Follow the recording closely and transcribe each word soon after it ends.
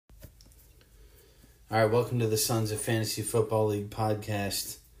All right, welcome to the Sons of Fantasy Football League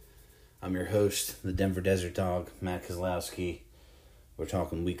podcast. I'm your host, the Denver Desert Dog, Matt Kozlowski. We're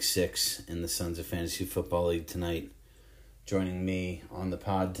talking Week 6 in the Sons of Fantasy Football League tonight. Joining me on the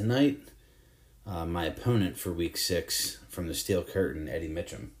pod tonight, my opponent for Week 6 from the Steel Curtain, Eddie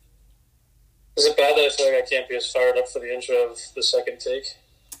Mitchum. Is it bad that I feel like I can't be as fired up for the intro of the second take?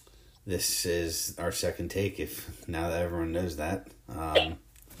 This is our second take, if now that everyone knows that.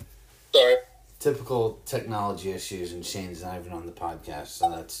 Sorry. Typical technology issues, and Shane's not even on the podcast,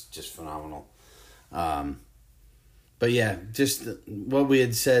 so that's just phenomenal. But yeah, just what we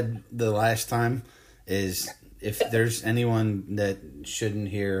had said the last time is if there's anyone that shouldn't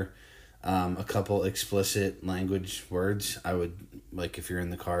hear a couple explicit language words, I would, like if you're in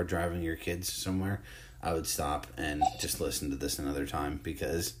the car driving your kids somewhere, I would stop and just listen to this another time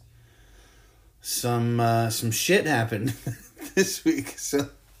because some shit happened this week, so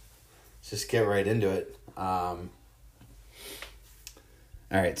just get right into it. All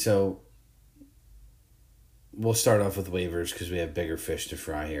right, so we'll start off with waivers because we have bigger fish to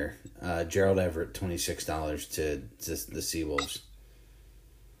fry here. Gerald Everett, $26 to the Seawolves.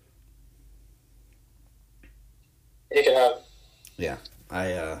 You can have. Yeah,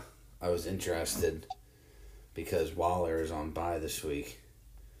 I was interested because Waller is on bye this week,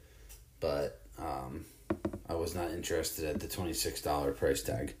 but I was not interested at the $26 price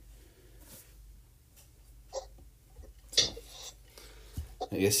tag.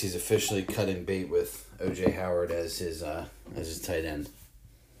 I guess he's officially cutting bait with O.J. Howard as his tight end.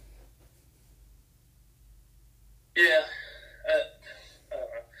 Yeah. I don't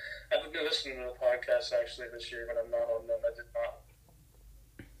know. I've been listening to the podcast actually this year, but I'm not on them. I did not.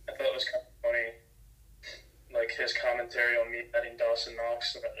 I thought it was kind of funny, like his commentary on me betting Dawson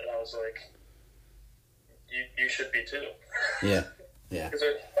Knox, and I was like, you should be too. Yeah. Yeah. Because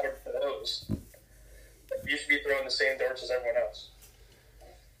they're hard for those. You should be throwing the same darts as everyone else.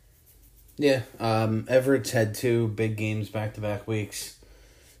 Yeah, Everett's had 2 big games back-to-back weeks.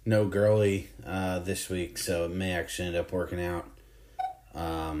 No Gurley this week, so it may actually end up working out.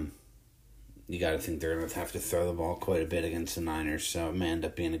 You got to think they're going to have to throw the ball quite a bit against the Niners, so it may end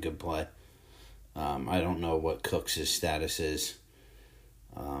up being a good play. I don't know what Cooks' status is.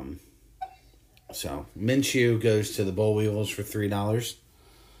 So Minshew goes to the Boll Weevils for $3.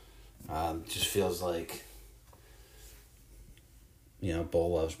 Just feels like, you know,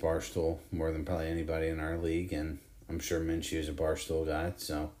 Bull loves Barstool more than probably anybody in our league, and I'm sure Minshew is a Barstool guy,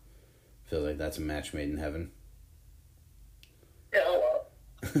 so I feel like that's a match made in heaven. Yeah, oh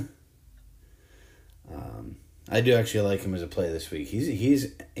well. I do actually like him as a play this week.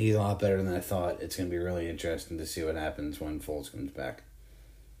 He's a lot better than I thought. It's going to be really interesting to see what happens when Foles comes back.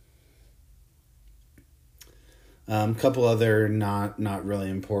 Couple other not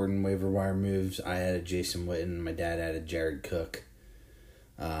really important waiver wire moves. I added Jason Witten. My dad added Jared Cook.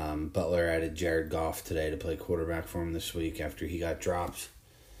 Butler added Jared Goff today to play quarterback for him this week after he got dropped.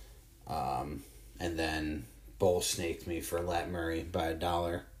 And then Bull snaked me for Lat Murray by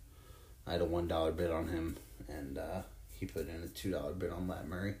 $1. I had a $1 bid on him, and he put in a $2 bid on Lat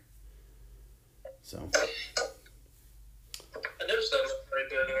Murray. So I noticed that right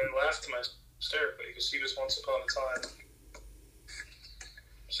there and then laughed to myself hysterically because he was once upon a time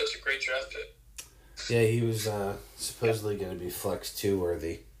such a great draft pick. yeah, he was supposedly going to be flex 2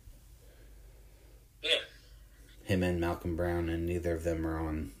 worthy. Yeah. Him and Malcolm Brown, and neither of them are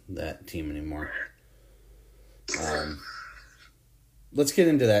on that team anymore. Let's get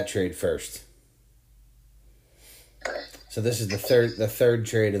into that trade first. So this is the third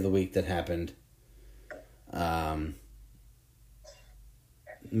trade of the week that happened.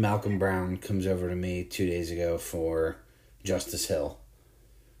 Malcolm Brown comes over to me 2 days ago for Justice Hill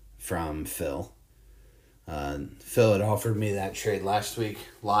from Phil. Phil had offered me that trade last week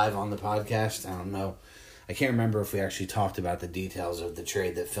live on the podcast. I don't know. I can't remember if we actually talked about the details of the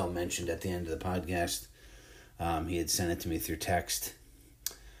trade that Phil mentioned at the end of the podcast. He had sent it to me through text.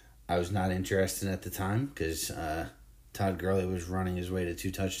 I was not interested at the time because Todd Gurley was running his way to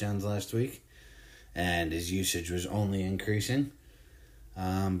 2 touchdowns last week, and his usage was only increasing.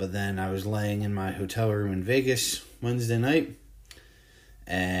 But then I was laying in my hotel room in Vegas Wednesday night,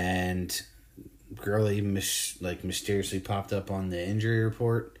 and Gurley mysteriously popped up on the injury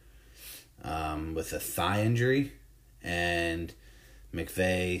report with a thigh injury, and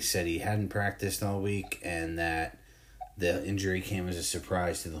McVay said he hadn't practiced all week and that the injury came as a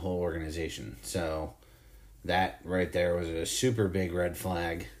surprise to the whole organization. So that right there was a super big red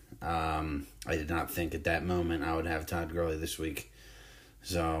flag. I did not think at that moment I would have Todd Gurley this week.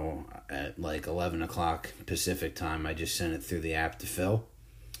 So at like 11 o'clock Pacific time, I just sent it through the app to Phil.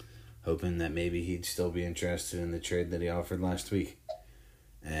 hoping that maybe he'd still be interested in the trade that he offered last week.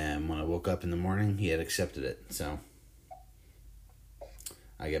 And when I woke up in the morning, he had accepted it. So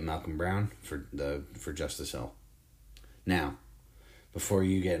I get Malcolm Brown for Justice Hill. Now, before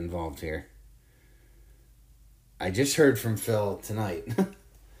you get involved here, I just heard from Phil tonight.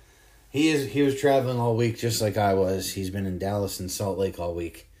 He was traveling all week just like I was. He's been in Dallas and Salt Lake all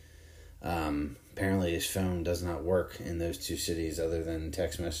week. Apparently his phone does not work in those two cities other than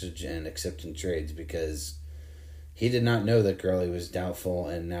text message and accepting trades because he did not know that Gurley was doubtful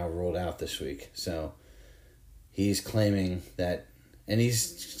and now ruled out this week. So he's claiming that, and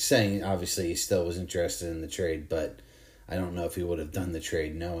he's saying obviously he still was interested in the trade, but I don't know if he would have done the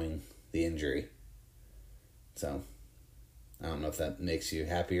trade knowing the injury. So I don't know if that makes you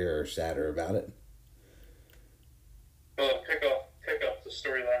happier or sadder about it. Well, pick up the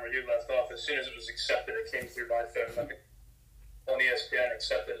storyline where you left off. As soon as it was accepted, it came through my phone. On ESPN,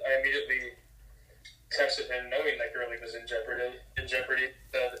 accepted. I immediately texted him, knowing that Gurley was in jeopardy.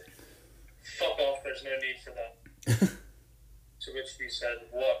 Said, "Fuck off. There's no need for that." To which he said,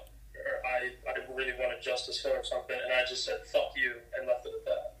 "What? Or I really wanted Justice Hill or something," and I just said, "Fuck you," and left it at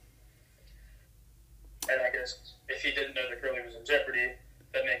that. And I guess if he didn't know that Gurley was in jeopardy,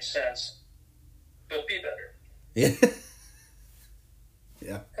 that makes sense. But be better. Yeah.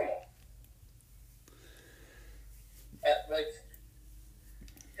 Yeah. Come on.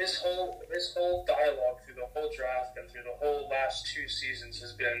 His whole dialogue through the whole draft and through the whole last 2 seasons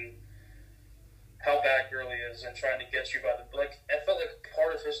has been how bad Gurley is and trying to get you by the... I felt like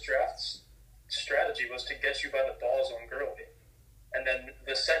part of his draft strategy was to get you by the balls on Gurley. And then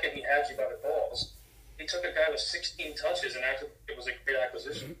the second he had you by the balls, he took a guy with 16 touches and acted like it was a great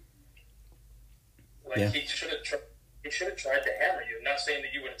acquisition. He should have tried to hammer you. Not saying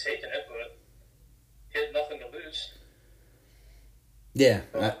that you would have taken it, but he had nothing to lose. Yeah,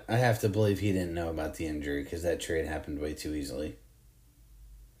 I have to believe he didn't know about the injury because that trade happened way too easily.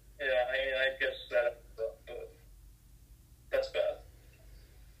 Yeah, I guess but that's bad.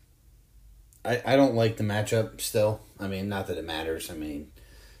 I don't like the matchup still. Not that it matters. I'm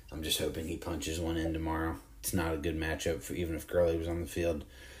just hoping he punches one in tomorrow. It's not a good matchup for even if Gurley was on the field.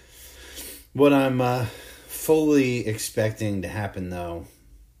 What I'm fully expecting to happen, though,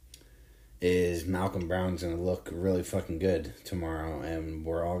 is Malcolm Brown's going to look really fucking good tomorrow, and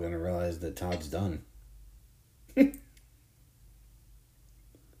we're all going to realize that Todd's done. Yeah,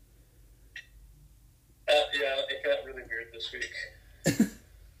 it got really weird this week. I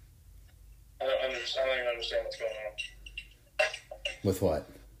don't even understand what's going on. With what?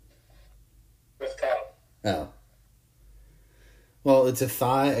 With Todd. Oh. Well, it's a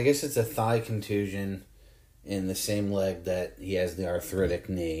thigh. I guess it's a thigh contusion in the same leg that he has the arthritic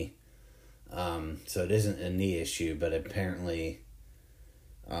knee. So it isn't a knee issue, but apparently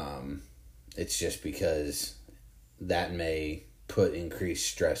it's just because that may put increased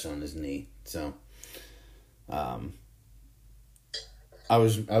stress on his knee. So I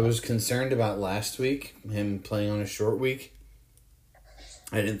was concerned about last week, him playing on a short week.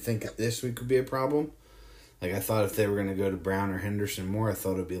 I didn't think that this week would be a problem. I thought if they were going to go to Brown or Henderson more, I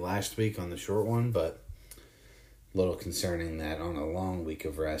thought it would be last week on the short one, but a little concerning that on a long week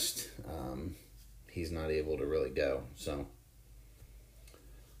of rest, he's not able to really go. So,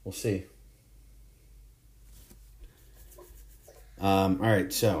 we'll see. All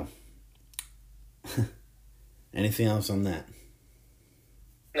right, so, anything else on that?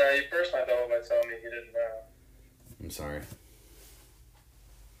 No, you burst my bubble by telling me you didn't know. I'm sorry.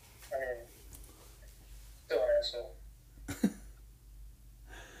 Still an asshole.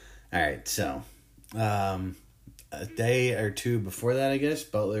 All right, so a day or two before that, I guess,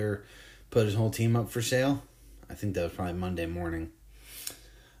 Butler put his whole team up for sale. I think that was probably Monday morning.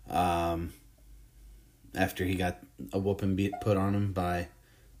 After he got a whooping put on him by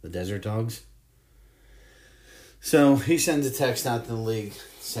the Desert Dogs. So he sends a text out to the league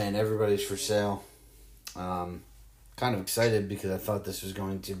saying everybody's for sale. Kind of excited because I thought this was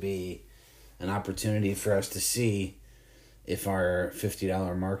going to be an opportunity for us to see if our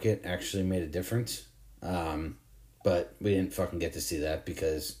 $50 market actually made a difference. But we didn't fucking get to see that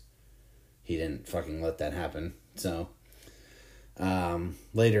because he didn't fucking let that happen. So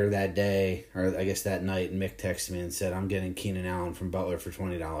later that day, or I guess that night, Mick texted me and said, I'm getting Keenan Allen from Butler for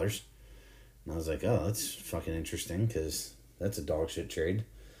 $20. And I was like, oh, that's fucking interesting because that's a dog shit trade.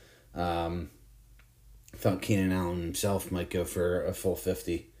 I thought Keenan Allen himself might go for a full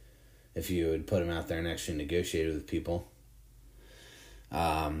 50 if you would put him out there and actually negotiate with people.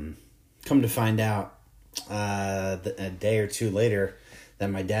 Come to find out, a day or two later, that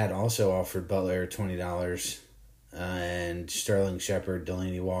my dad also offered Butler $20 and Sterling Shepard,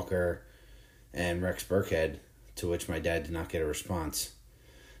 Delaney Walker, and Rex Burkhead, to which my dad did not get a response.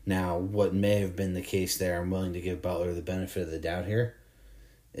 Now, what may have been the case there, I'm willing to give Butler the benefit of the doubt here,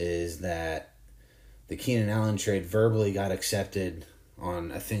 is that the Keenan Allen trade verbally got accepted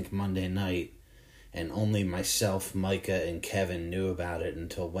on, I think, Monday night, and only myself, Micah, and Kevin knew about it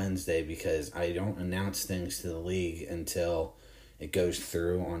until Wednesday, because I don't announce things to the league until it goes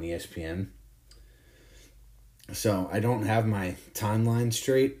through on ESPN. So I don't have my timeline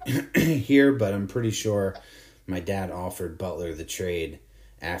straight here, but I'm pretty sure my dad offered Butler the trade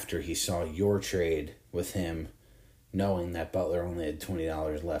after he saw your trade with him, knowing that Butler only had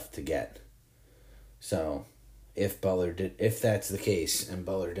 $20 left to get. So if that's the case and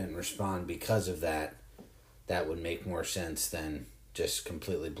Butler didn't respond because of that, that would make more sense than just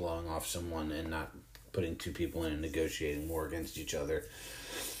completely blowing off someone and not putting two people in a negotiating war against each other,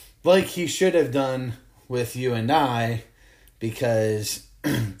 like he should have done with you and I, because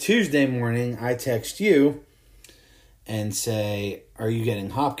Tuesday morning I text you and say, are you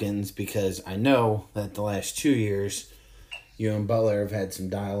getting Hopkins? Because I know that the last 2 years, you and Butler have had some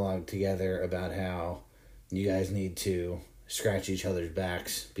dialogue together about how you guys need to scratch each other's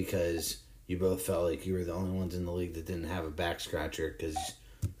backs, because you both felt like you were the only ones in the league that didn't have a back scratcher, because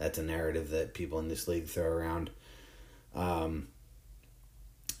that's a narrative that people in this league throw around. And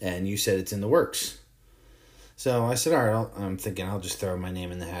you said it's in the works. So I said, all right, I'm thinking I'll just throw my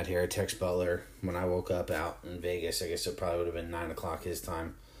name in the hat here. I text Butler when I woke up out in Vegas. I guess it probably would have been 9 o'clock his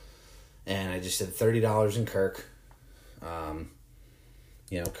time. And I just said $30 in Kirk. Kirk's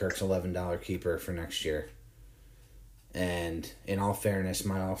 $11 keeper for next year. And in all fairness,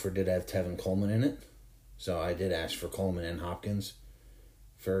 my offer did have Tevin Coleman in it. So I did ask for Coleman and Hopkins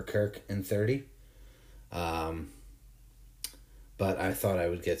for Kirk and 30. But I thought I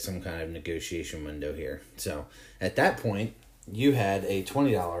would get some kind of negotiation window here. So at that point, you had a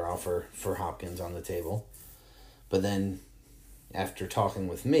 $20 offer for Hopkins on the table. But then after talking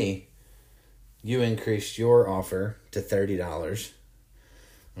with me, you increased your offer to $30.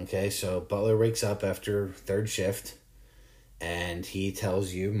 Okay, so Butler wakes up after third shift and he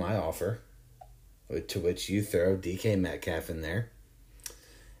tells you my offer, to which you throw DK Metcalf in there.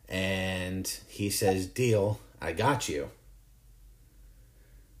 And he says, deal, I got you.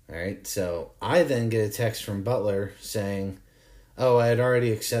 All right, so I then get a text from Butler saying, oh, I had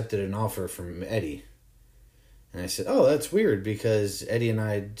already accepted an offer from Eddie. And I said, oh, that's weird, because Eddie and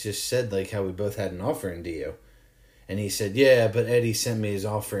I just said like how we both had an offer into you. And he said, yeah, but Eddie sent me his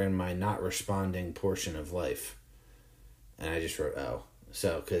offer in my not responding portion of life. And I just wrote, oh.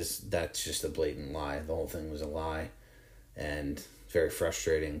 So, because that's just a blatant lie. The whole thing was a lie. And very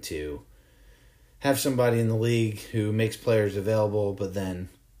frustrating to have somebody in the league who makes players available, but then,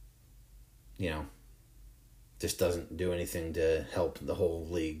 just doesn't do anything to help the whole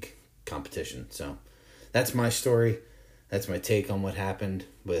league competition. So that's my story. That's my take on what happened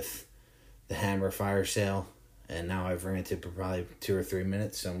with the Hammer fire sale. And now I've ranted for probably 2 or 3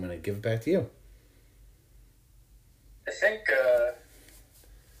 minutes, so I'm going to give it back to you. I think,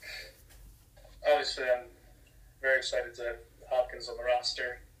 obviously, I'm very excited to have Hopkins on the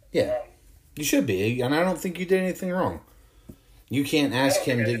roster. Yeah, you should be, and I don't think you did anything wrong. You can't ask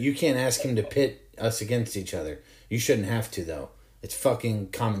him to pit us against each other. You shouldn't have to, though. It's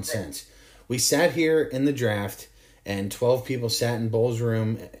fucking common sense. We sat here in the draft, and 12 people sat in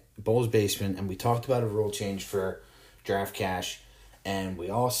Bull's basement, and we talked about a rule change for draft cash, and we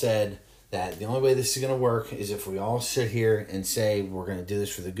all said that the only way this is going to work is if we all sit here and say we're going to do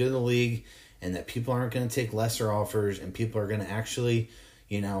this for the good of the league, and that people aren't going to take lesser offers, and people are going to actually,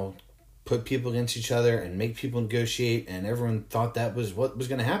 put people against each other and make people negotiate, and everyone thought that was what was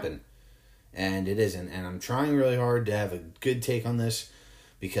going to happen. And it isn't. And I'm trying really hard to have a good take on this,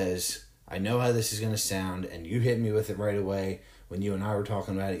 because I know how this is going to sound, and you hit me with it right away. When you and I were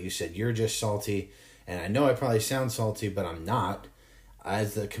talking about it, you said, you're just salty. And I know I probably sound salty, but I'm not.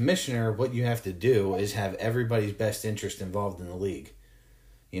 As the commissioner, what you have to do is have everybody's best interest involved in the league.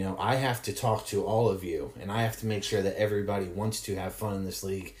 I have to talk to all of you, and I have to make sure that everybody wants to have fun in this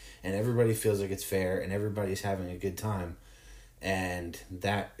league, and everybody feels like it's fair, and everybody's having a good time. And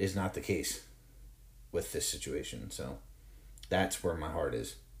that is not the case with this situation. So that's where my heart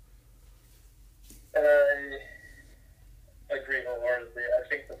is. I agree wholeheartedly. I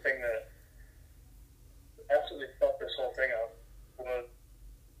think the thing that absolutely fucked this whole thing up was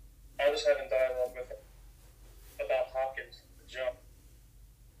I was having dialogue with him about Hopkins from the jump,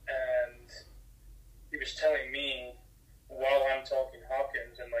 and he was telling me while I'm talking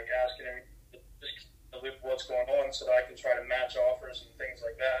Hopkins and asking him just to loop what's going on so that I can try to match offers and things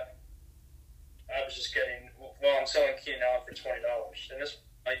like that. I was just getting well, I'm selling Keenan Allen for $20. And this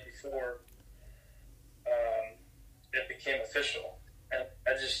night before it became official. And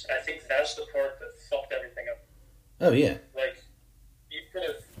I think that's the part that fucked everything up. Oh, yeah. Like,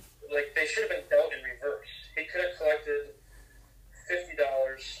 they should have been dealt in reverse. He could have collected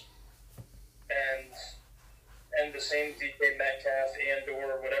 $50 and the same DK Metcalf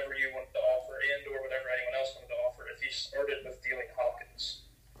and/or whatever you wanted to offer and/or whatever anyone else wanted to offer if he started with dealing Hopkins.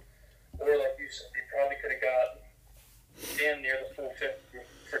 Or, like you said, he probably could have got damn near the full 50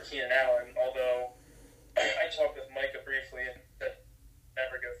 for Keenan Allen, although I talked with Micah briefly and said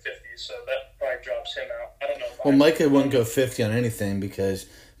never go 50, so that probably drops him out. I don't know. Well, Micah wouldn't go 50 on anything because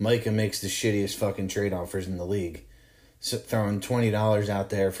Micah makes the shittiest fucking trade offers in the league. So throwing $20 out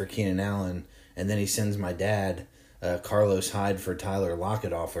there for Keenan Allen, and then he sends my dad Carlos Hyde for Tyler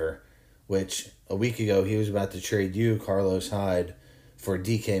Lockett offer, which a week ago he was about to trade you, Carlos Hyde, for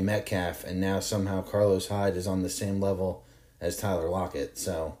DK Metcalf, and now somehow Carlos Hyde is on the same level as Tyler Lockett.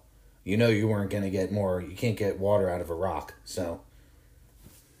 So, you know you weren't going to get more. You can't get water out of a rock. So,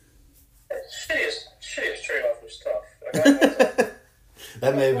 shittiest trade-off was tough.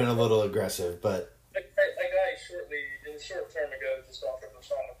 That may have been a little aggressive, but a guy in the short term ago, just offered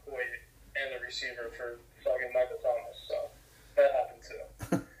LaShawn McCoy and the receiver for fucking Michael Thomas. So that happened too.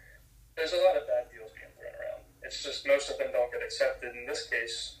 There's a lot of bad deals being thrown around. It's just most of them don't get accepted. In this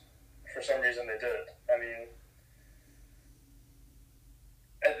case, for some reason they did. I mean,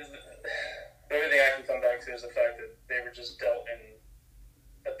 the only thing I can come back to is the fact that they were just dealt in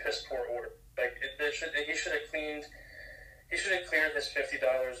a piss poor order. Like he should have cleared his $50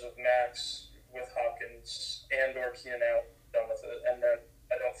 of max with Hopkins and or Keenan Allen, done with it, and then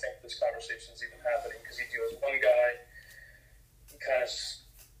I don't think this conversation is even happening because he deals one guy, kind of,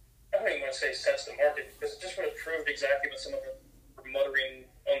 I don't even want to say sets the market, because it just would have proved exactly what some of them were muttering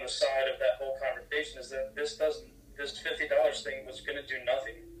on the side of that whole conversation, is that this $50 thing was going to do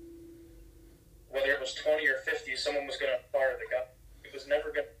nothing. Whether it was 20 or 50, someone was going to acquire the guy. It was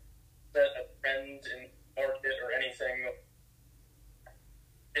never going to set a trend in market or anything.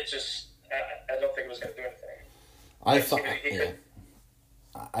 It just, I don't think it was going to do anything.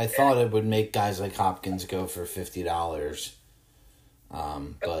 I thought it would make guys like Hopkins go for $50.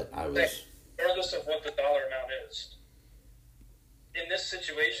 But I was... Regardless of what the dollar amount is, in this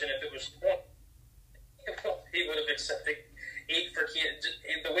situation, if it was 20, he would have accepted 8 for Keenan.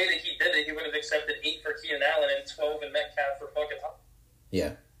 The way that he did it, he would have accepted 8 for Keenan Allen and 12 in Metcalf for fucking Hopkins.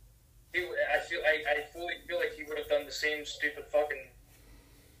 Yeah. I fully feel like he would have done the same stupid fucking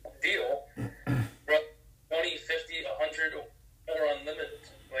deal. 20, 50, 100, or unlimited.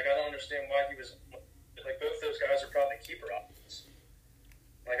 Like, I don't understand why he was... Like, both those guys are probably keeper options.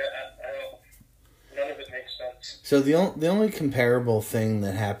 Like, I don't... None of it makes sense. So the only comparable thing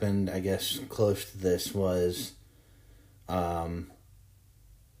that happened, I guess, close to this was...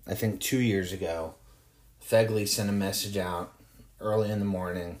 I think 2 years ago, Fegley sent a message out early in the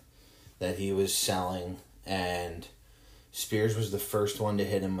morning that he was selling, and Spears was the first one to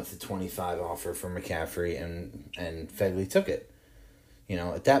hit him with a 25 offer for McCaffrey, and Fegley took it. You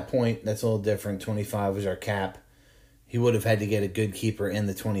know, at that point, that's a little different. 25 was our cap. He would have had to get a good keeper in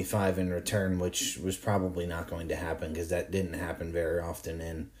the 25 in return, which was probably not going to happen because that didn't happen very often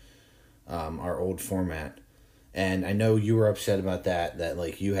in our old format. And I know you were upset about that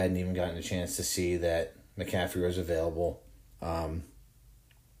like you hadn't even gotten a chance to see that McCaffrey was available.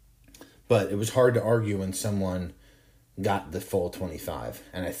 But it was hard to argue when someone got the full 25.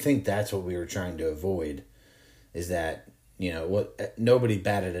 And I think that's what we were trying to avoid, is that, you know, nobody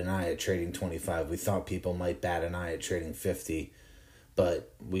batted an eye at trading 25. We thought people might bat an eye at trading 50.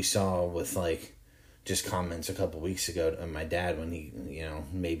 But we saw with, like, just comments a couple weeks ago to my dad when he, you know,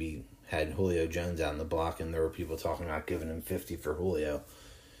 maybe had Julio Jones out on the block and there were people talking about giving him 50 for Julio.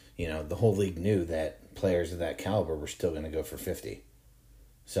 You know, the whole league knew that players of that caliber were still going to go for 50.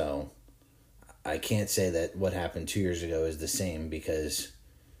 So I can't say that what happened 2 years ago is the same because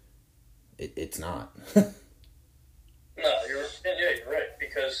it's not. No, you're right,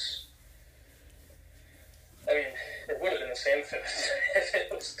 because, I mean, it would have been the same if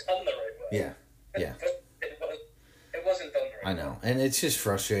it was done the right way. Yeah. It wasn't done the right way. I know, and it's just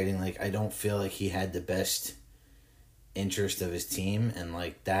frustrating. Like, I don't feel like he had the best interest of his team, and,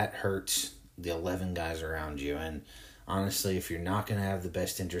 like, that hurts the 11 guys around you, and honestly, if you're not going to have the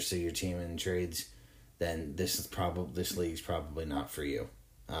best interest of your team in trades, then this league's probably not for you.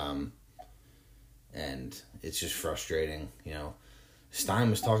 And it's just frustrating, you know. Stein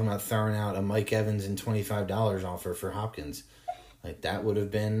was talking about throwing out a Mike Evans and $25 offer for Hopkins. Like, that would have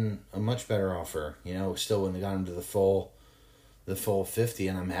been a much better offer, you know. Still wouldn't have got him to the the full 50,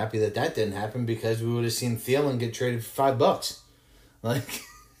 and I'm happy that didn't happen because we would have seen Thielen get traded for $5. Like,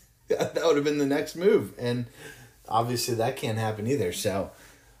 that would have been the next move, and obviously that can't happen either. So,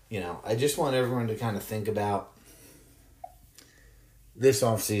 I just want everyone to kind of think about this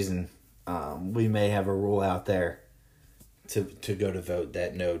offseason. We may have a rule out there to go to vote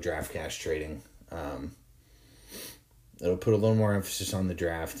that no draft cash trading. It'll put a little more emphasis on the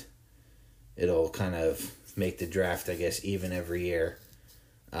draft. It'll kind of make the draft, I guess, even every year.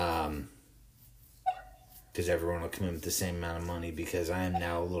 Because everyone will come in with the same amount of money, because I am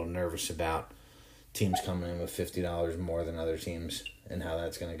now a little nervous about teams coming in with $50 more than other teams and how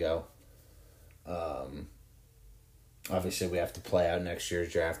that's going to go. Obviously, we have to play out next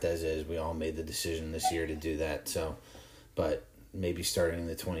year's draft as is. We all made the decision this year to do that. So, but maybe starting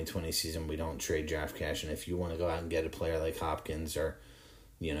the 2020 season, we don't trade draft cash. And if you want to go out and get a player like Hopkins, or,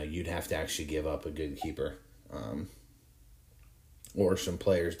 you'd have to actually give up a good keeper. Or some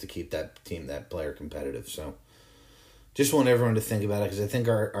players to keep that player competitive. So, just want everyone to think about it, because I think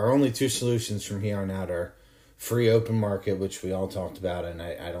our only two solutions from here on out are free open market, which we all talked about, and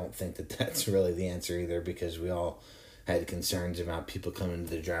I don't think that's really the answer either, because we all had concerns about people coming to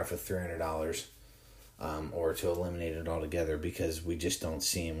the draft with $300, or to eliminate it altogether, because we just don't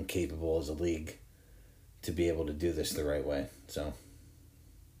seem capable as a league to be able to do this the right way. So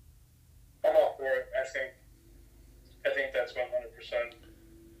I'm all for it. I think that's 100%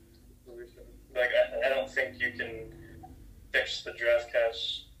 solution. Like, I don't think you can fix the draft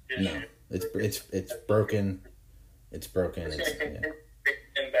cash issue. No, it's broken. It's broken. It's going to continue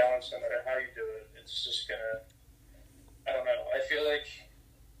imbalance no matter how you do it. It's just going to, I don't know. I feel like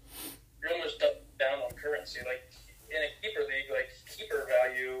you're almost down on currency. Like, in a keeper league, like, keeper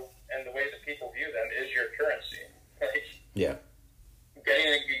value and the way that people view them is your currency. Like, yeah.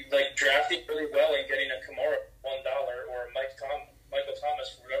 Drafting really well and getting a Kamara for $1, or Michael Thomas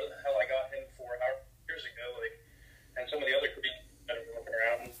for whatever the hell I got him for years ago, and some of the other creatures that are looking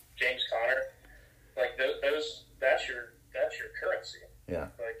around, James Conner, that's your currency. Yeah.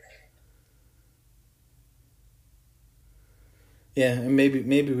 Yeah, and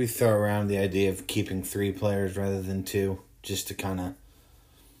maybe we throw around the idea of keeping 3 players rather than 2, just to kind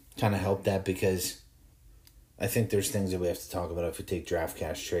of help that, because I think there's things that we have to talk about if we take draft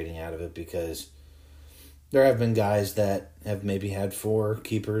cash trading out of it, because there have been guys that have maybe had 4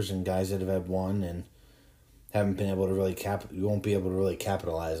 keepers and guys that have had 1 and haven't been able to really you won't be able to really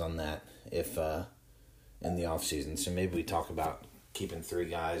capitalize on that if in the off season. So maybe we talk about keeping 3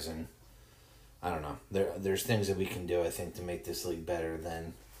 guys, and I don't know. There's things that we can do, I think, to make this league better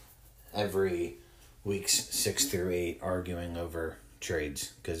than every weeks 6 through 8 arguing over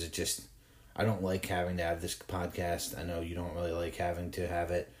trades, because it just, I don't like having to have this podcast. I know you don't really like having to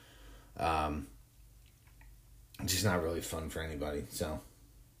have it. It's just not really fun for anybody. So.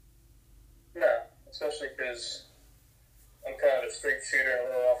 No, especially because I'm kind of a straight shooter, a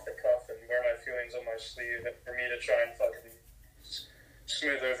little off the cuff, and wear my feelings on my sleeve. And for me to try and fucking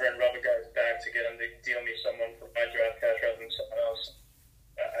smooth over and rub a guy's back to get him to deal me someone for my draft cash rather than someone else,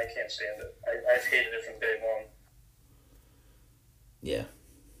 I can't stand it. I've hated it from day one. Yeah.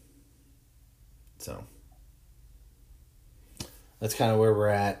 So that's kind of where we're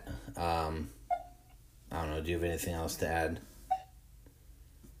at. I don't know. Do you have anything else to add?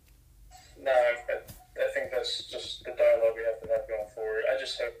 No, I think that's just the dialogue we have to have going forward. I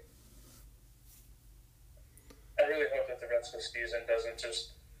really hope that the rest of the season doesn't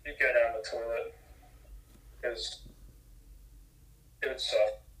just go down the toilet, because it would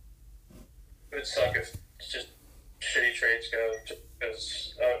suck. It would suck if just shitty trades go, just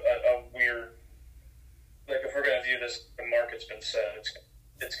because a weird. If we're gonna view this, the market's been set.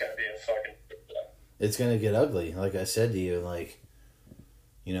 It's gonna be a fucking. It's gonna get ugly. Like I said to you,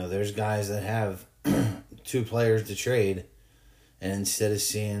 there's guys that have 2 players to trade, and instead of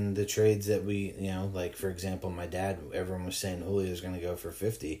seeing the trades that we, for example, my dad, everyone was saying Julio's gonna go for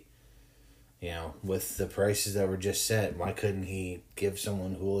 50. With the prices that were just set, why couldn't he give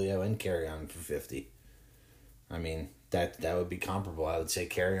someone Julio and Carry-On for 50? I mean, that would be comparable. I would say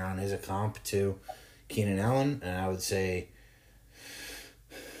Carry-On is a comp to Keenan Allen, and I would say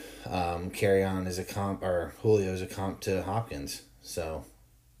Carry-On is a comp, or Julio is a comp to Hopkins. So,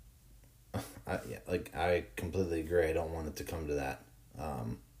 I completely agree. I don't want it to come to that.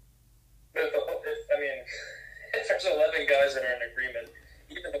 If there's 11 guys that are in agreement,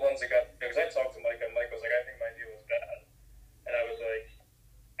 even the ones that got, because I talked to Mike, and Mike was like, I think my deal was bad, and I was like,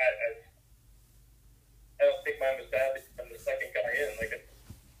 I don't think mine was bad because I'm the second guy in, but it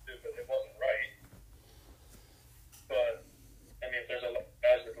wasn't right. But, if there's a lot of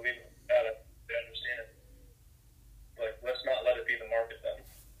guys that believe it, I understand it. Let's not let it be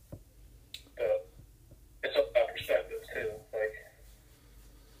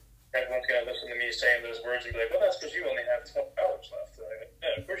listen to me saying those words and be like, well, that's because you only have $12 left. Like,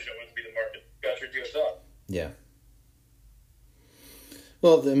 yeah, of course you don't want to be the market. You got your deal done. Yeah.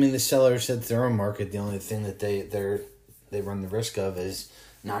 Well, I mean, the sellers set their own market. The only thing that they run the risk of is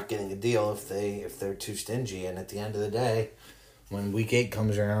not getting a deal if they're too stingy. And at the end of the day, when week 8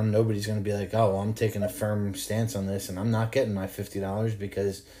 comes around, nobody's going to be like, oh, well, I'm taking a firm stance on this, and I'm not getting my $50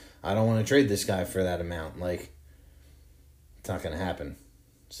 because I don't want to trade this guy for that amount. Like, it's not going to happen.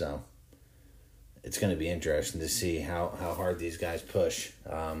 So it's going to be interesting to see how hard these guys push.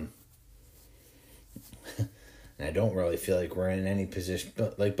 And I don't really feel like we're in any position.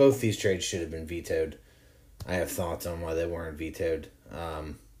 But like, both these trades should have been vetoed. I have thoughts on why they weren't vetoed.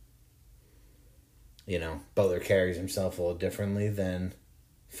 Butler carries himself a little differently than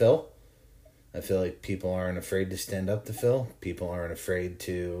Phil. I feel like people aren't afraid to stand up to Phil. People aren't afraid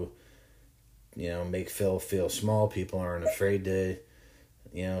to, make Phil feel small. People aren't afraid to,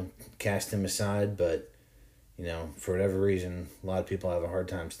 cast him aside. But, for whatever reason, a lot of people have a hard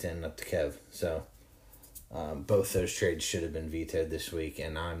time standing up to Kev. So, both those trades should have been vetoed this week,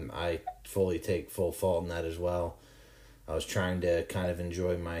 and I fully take full fault in that as well. I was trying to kind of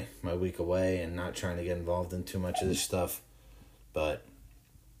enjoy my week away and not trying to get involved in too much of this stuff. But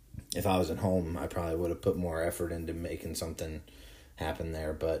if I was at home, I probably would have put more effort into making something happen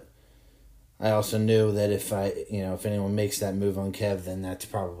there. But I also knew that if anyone makes that move on Kev, then that's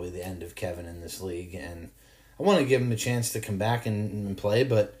probably the end of Kevin in this league. And I want to give him a chance to come back and play,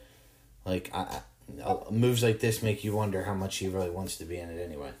 but like moves like this make you wonder how much he really wants to be in it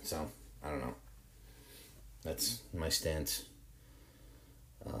anyway. So I don't know. That's my stance.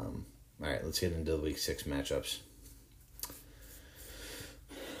 All right, let's get into the Week 6 matchups.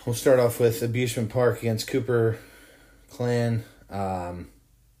 We'll start off with Abusement Park against Cooper Clan.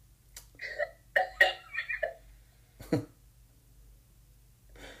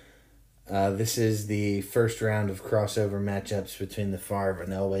 This is the first round of crossover matchups between the Favre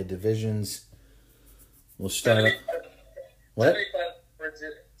and Elway divisions. We'll start. What?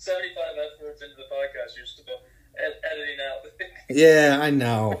 75 words into the podcast. You're still editing out. Yeah, I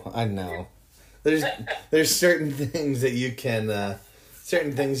know. There's certain things that you can,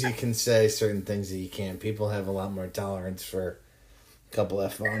 certain things you can say, certain things that you can't. People have a lot more tolerance for a couple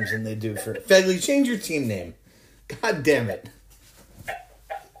F-bombs than they do for... Fegley, change your team name. God damn it.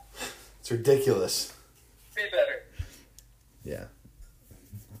 It's ridiculous. Be better. Yeah.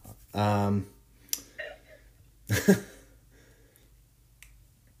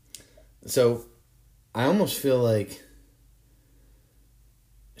 So, I almost feel like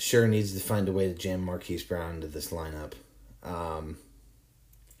Sure needs to find a way to jam Marquise Brown into this lineup.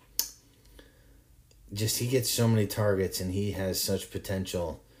 He gets so many targets and he has such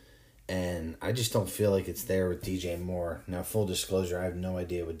potential, and I just don't feel like it's there with DJ Moore. Now, full disclosure, I have no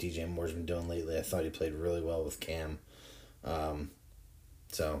idea what DJ Moore's been doing lately. I thought he played really well with Cam.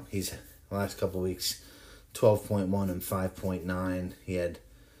 So, he's, the last couple weeks, 12.1 and 5.9. He had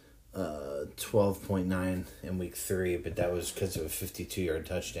 12.9 in week 3, but that was because of a 52-yard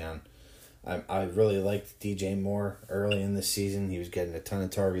touchdown. I really liked DJ Moore early in this season. He was getting a ton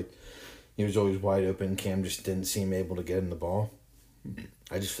of target. He was always wide open. Cam just didn't seem able to get him the ball.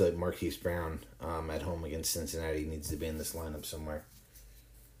 I just feel like Marquise Brown at home against Cincinnati needs to be in this lineup somewhere.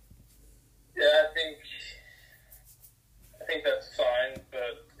 Yeah, I think that's fine,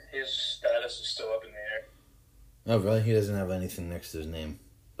 but his status is still up in the air. Oh, really? He doesn't have anything next to his name.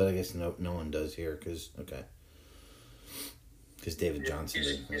 But I guess no one does here, because David Johnson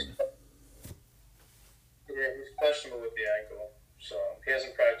did. He's questionable with the ankle, so he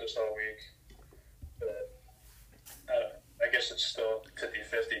hasn't practiced all week. But I guess it's still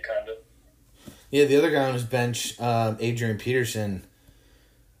 50-50, kind of. Yeah, the other guy on his bench, Adrian Peterson.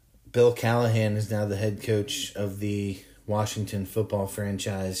 Bill Callahan is now the head coach of the Washington football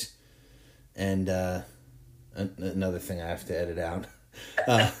franchise. And another thing I have to edit out.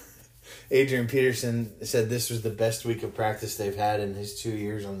 Adrian Peterson said this was the best week of practice they've had in his 2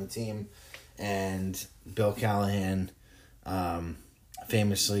 years on the team, and Bill Callahan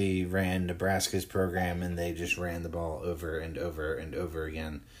famously ran Nebraska's program, and they just ran the ball over and over and over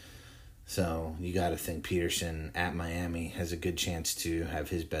again. So you got to think Peterson at Miami has a good chance to have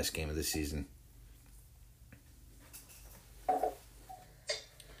his best game of the season.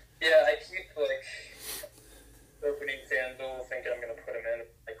 Yeah, I keep opening FanDuel thinking I'm going to put him in.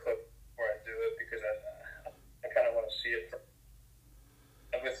 I click before I do it because I kind of want to see it.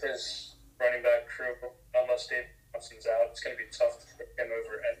 With his running back crew, unless Dave Johnson's out, it's going to be tough to put him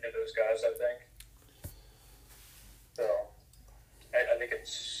over any of those guys, I think. So I think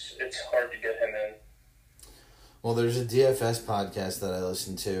it's hard to get him in. Well, there's a DFS podcast that I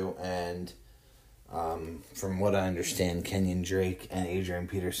listen to, and from what I understand, Kenyon Drake and Adrian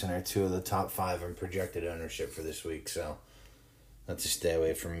Peterson are two of the top 5 in projected ownership for this week, so that's a stay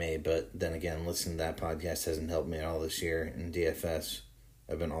away from me. But then again, listening to that podcast hasn't helped me at all this year in DFS.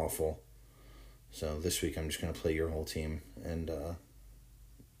 I've been awful. So this week I'm just going to play your whole team and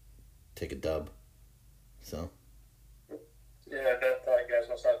take a dub. So. Yeah, that podcast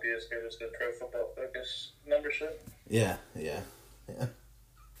must not be as good as the Pro Football Focus membership. Yeah.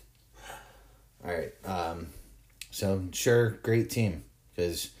 All right. So, sure, great team.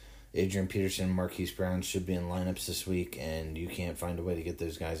 Because Adrian Peterson and Marquise Brown should be in lineups this week, and you can't find a way to get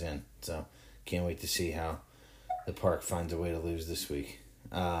those guys in. So, can't wait to see how the Park finds a way to lose this week.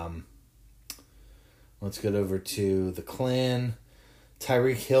 Let's get over to the Clan.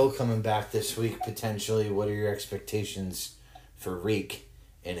 Tyreek Hill coming back this week, potentially. What are your expectations for Reek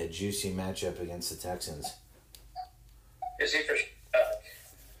in a juicy matchup against the Texans? Is he for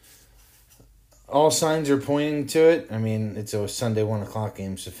All signs are pointing to it. I mean, it's a Sunday 1 o'clock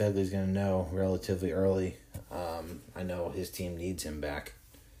game, so Fegley's going to know relatively early. I know his team needs him back.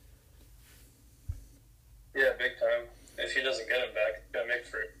 Yeah, big time. If he doesn't get him back, it's going to make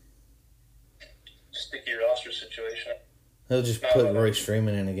for a sticky roster situation. He'll just put Royce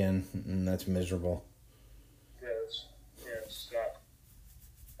Freeman in again, and that's miserable. Yeah, it's not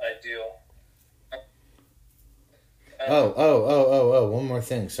ideal. Oh, one more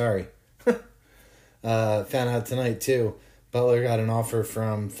thing. Sorry. Found out tonight, too. Butler got an offer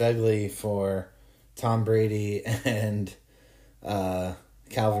from Fegley for Tom Brady and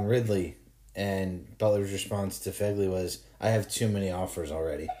Calvin Ridley. And Butler's response to Fegley was, I have too many offers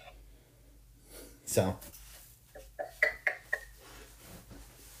already. So.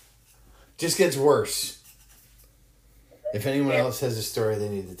 Just gets worse. If anyone else has a story they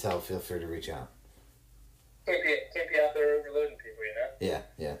need to tell, feel free to reach out. Can't be out there overloading people, you know?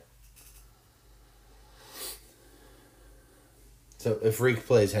 Yeah. So, if Reek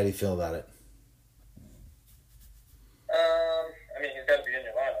plays, how do you feel about it? I mean, he's got to be in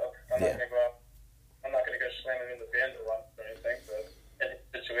your lineup. I'm not going to go slam him in the band or anything, but in his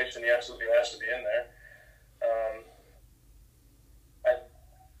situation, he absolutely has to be in there.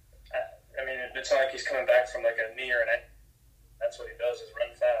 I mean, it's not like he's coming back from like a knee or an ankle. That's what he does, is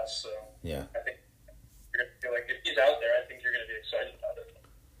run fast. So yeah, I think you're going to feel like if he's out there, I think you're going to be excited about it.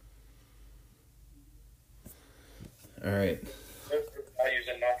 All right. Values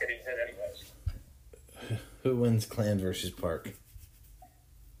in not getting hit anyways. Who wins Clan versus Park?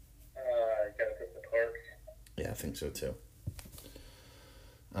 Gotta pick the Park. Yeah, I think so too.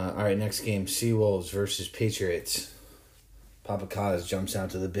 All right, next game, Seawolves versus Patriots. Papa Kaz jumps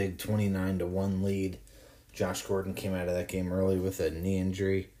out to the big 29-1 lead. Josh Gordon came out of that game early with a knee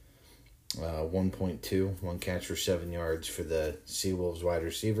injury. 1.2, 1 catch for 7 yards for the Seawolves wide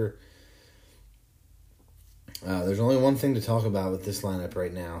receiver. There's only one thing to talk about with this lineup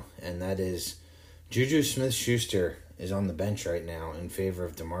right now, and that is Juju Smith-Schuster is on the bench right now in favor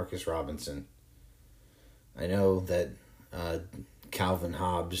of Demarcus Robinson. I know that Calvin and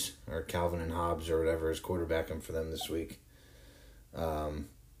Hobbs or whatever is quarterbacking for them this week.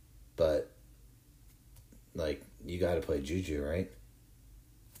 But, like, you got to play Juju, right?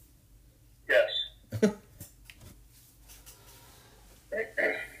 Yes.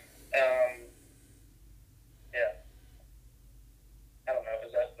 Yeah. I don't know.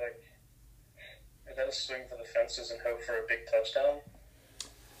 Is that a swing for the fences and hope for a big touchdown?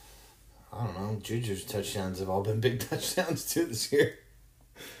 I don't know. Juju's touchdowns have all been big touchdowns, too, this year.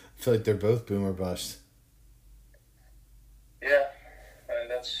 I feel like they're both boom or bust. Yeah, and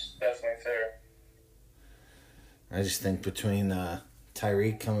that's definitely fair. I just think between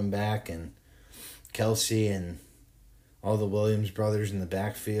Tyreek coming back and Kelsey and all the Williams brothers in the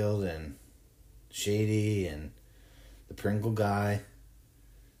backfield and Shady and the Pringle guy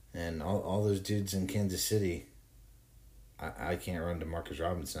and all those dudes in Kansas City, I can't run Demarcus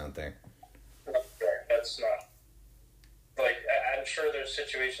Robinson out there. That's not... Like, I'm sure there's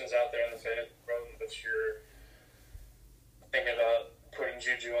situations out there in the fantasy world in which you're thinking about putting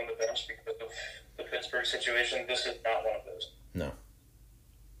Juju on the bench because of the Pittsburgh situation. This is not one of those. No.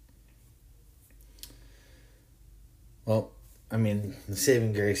 Well, I mean, the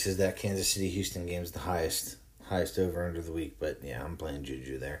saving grace is that Kansas City-Houston game is the highest over-under of the week, but yeah, I'm playing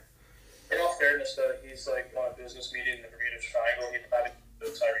Juju there. In all fairness, though, he's like on a business meeting in the Bermuda Triangle. He'd probably do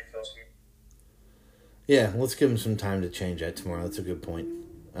Tyreek Hill. Yeah, let's give him some time to change that tomorrow. That's a good point.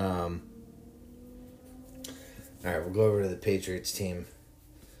 All right, we'll go over to the Patriots team.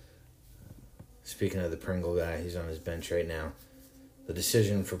 Speaking of the Pringle guy, he's on his bench right now. The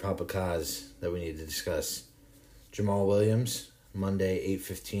decision for Papa Kaz that we need to discuss. Jamal Williams, Monday,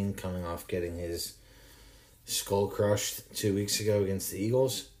 8:15, coming off getting his skull crushed 2 weeks ago against the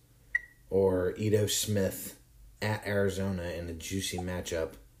Eagles. Or Ito Smith at Arizona in a juicy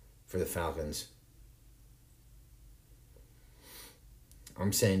matchup for the Falcons.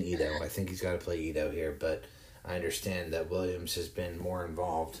 I'm saying Ito. I think he's got to play Ito here, but I understand that Williams has been more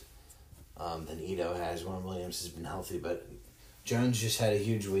involved than Ito has when Williams has been healthy. But Jones just had a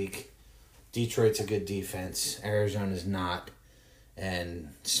huge week. Detroit's a good defense. Arizona's not.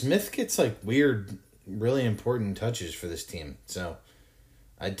 And Smith gets like weird, really important touches for this team. So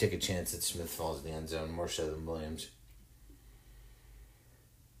I'd take a chance that Smith falls in the end zone more so than Williams.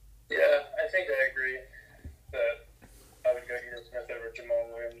 Yeah, I think I agree that I would go Ito Smith over Jamal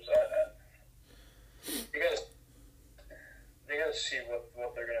Williams. You gotta see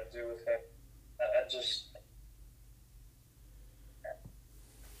what they're gonna do with him. I just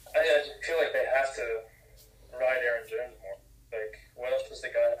feel like they have to ride Aaron Jones more. Like, what else does the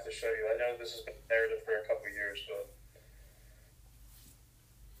guy have to show you? I know this has been narrative for a couple of years, but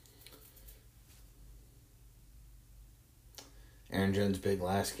Aaron Jones' big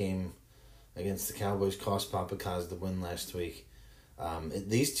last game against the Cowboys cost Papa Kaz the win last week.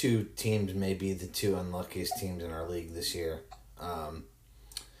 These two teams may be the two unluckiest teams in our league this year.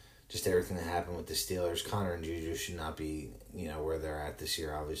 Just everything that happened with the Steelers. Connor and Juju should not be, where they're at this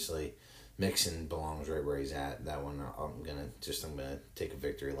year, obviously. Mixon belongs right where he's at. That one, I'm gonna take a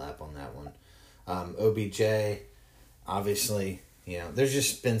victory lap on that one. OBJ, obviously, there's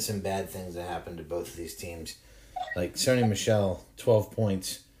just been some bad things that happened to both of these teams. Like Sony Michel, 12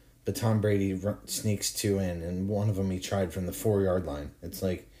 points, but Tom Brady sneaks 2 in, and one of them he tried from the 4-yard line. It's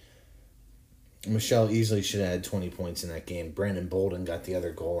like Michel easily should have had 20 points in that game. Brandon Bolden got the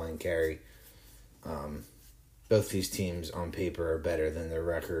other goal line carry. Both these teams on paper are better than their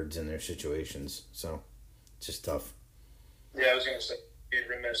records and their situations, so it's just tough. Yeah, I was going to say, it'd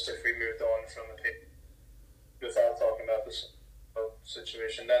be remiss if we moved on from the paper without talking about this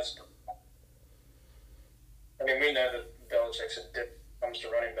situation. We know that Belichick's a dip when it comes to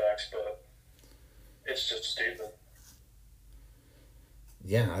running backs, but it's just stupid.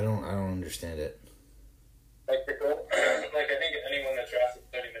 Yeah, I don't understand it. I think anyone that drafted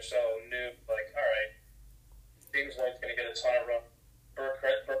Sony Michel knew, all right, James White's going to get a ton of run. Burke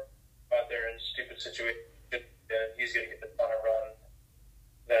out there in stupid situations, and he's going to get a ton of run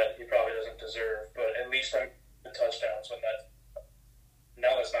that he probably doesn't deserve. But at least I'm the touchdowns when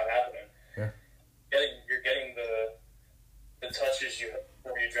now that's not happening. Yeah. You're getting the touches you had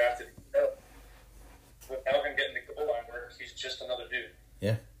before you drafted. Without him getting the goal line work, he's just another dude.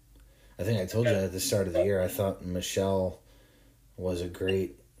 Yeah. I think I told you at the start of the year, I thought Michel was a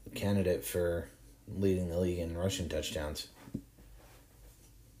great candidate for leading the league in rushing touchdowns.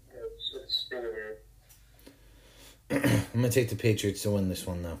 It's really weird. I'm going to take the Patriots to win this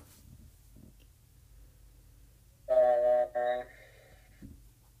one, though.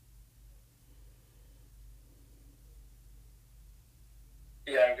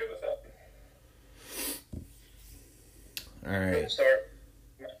 Yeah, I'm good with that. All right. Start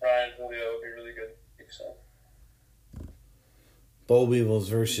Ryan Julio would be really good. So. Boll Weevils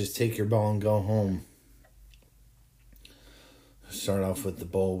versus Take Your Ball and Go Home. Start off with the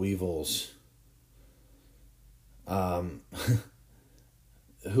Boll Weevils.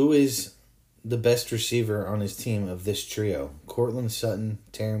 Who is the best receiver on his team of this trio? Cortland Sutton,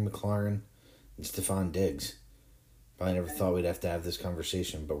 Terry McLaurin, and Stephon Diggs. Probably never thought we'd have to have this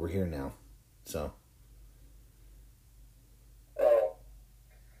conversation, but we're here now. So.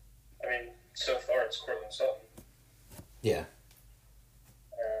 So far it's Cortland Sutton. Yeah.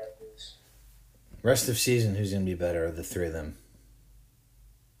 And rest of season, who's going to be better of the three of them?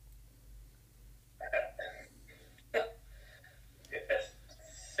 I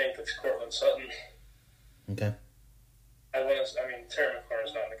think it's Cortland Sutton. Okay. Terry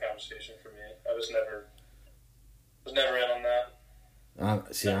McLaurin's not in the conversation for me. I was never in on that.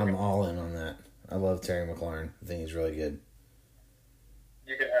 I'm all in on that. I love Terry McLaurin. I think he's really good.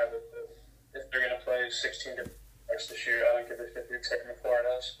 You can have it if they're going to play 16 different backs this year. I don't give a shit who Terry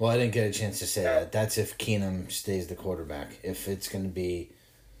McLaurin is. Well, I didn't get a chance to say that. That's if Keenum stays the quarterback. If it's going to be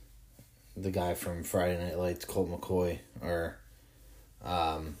the guy from Friday Night Lights, Colt McCoy, or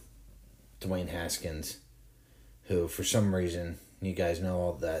Dwayne Haskins, who for some reason, you guys know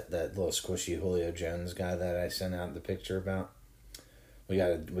all that little squishy Julio Jones guy that I sent out the picture about. We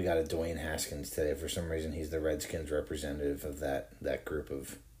got a Dwayne Haskins today. For some reason, he's the Redskins representative of that group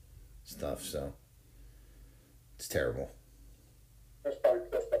of stuff. So it's terrible. That's probably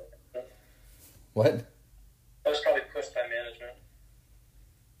pushed by management. What? That was probably pushed by management.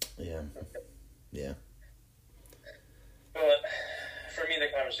 Yeah.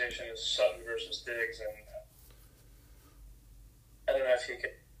 conversation is Sutton versus Diggs, and I don't know if he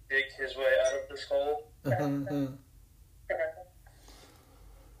could dig his way out of this hole. I don't know,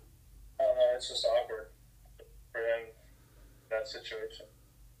 it's just awkward for him, that situation.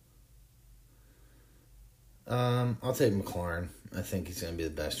 I'll take McLaurin. I think he's going to be the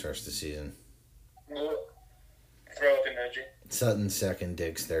best rest of the season. Throw up emoji. Sutton second,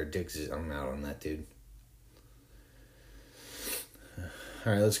 Diggs third. I'm out on that dude.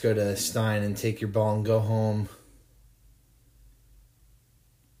 All right, let's go to Stein and take your ball and go home.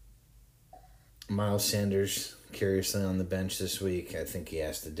 Miles Sanders, curiously on the bench this week. I think he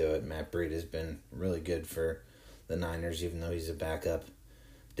has to do it. Matt Breida has been really good for the Niners, even though he's a backup.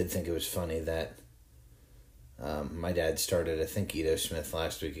 Did think it was funny that my dad started, I think, Ito Smith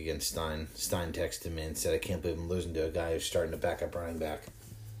last week against Stein. Stein texted me and said, I can't believe I'm losing to a guy who's starting a backup running back.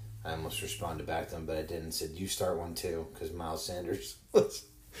 I almost responded back to him, but I didn't. Said, you start one too, because Miles Sanders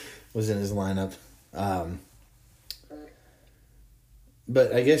was in his lineup.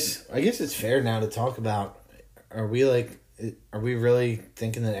 But I guess it's fair now to talk about, are we really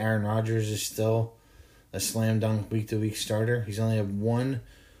thinking that Aaron Rodgers is still a slam dunk week-to-week starter? He's only had 1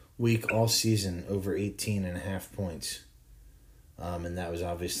 week all season over 18.5 points. And that was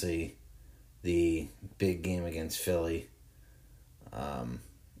obviously the big game against Philly.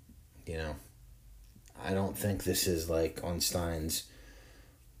 I don't think this is like on Stein's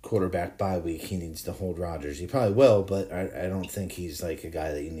quarterback bye week. He needs to hold Rodgers. He probably will, but I don't think he's like a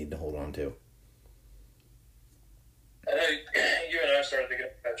guy that you need to hold on to. I know you and I started to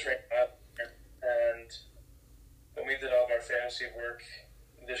get that train up, and when we did all of our fantasy work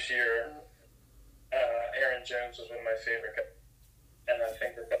this year, Aaron Jones was one of my favorite guys, and I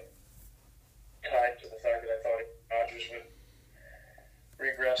think that tied to the fact that I thought Rodgers would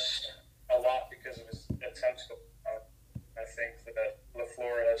regress a lot because of his attempts. I think that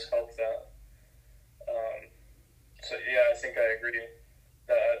LaFleur has helped that. So yeah, I think I agree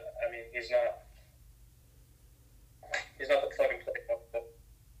that, I mean, he's not the plug and play.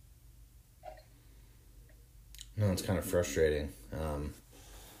 No, it's kind of frustrating.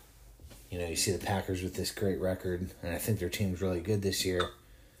 You see the Packers with this great record, and I think their team's really good this year.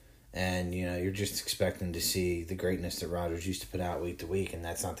 And, you're just expecting to see the greatness that Rodgers used to put out week to week, and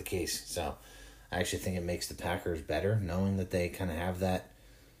that's not the case. So I actually think it makes the Packers better, knowing that they kind of have that,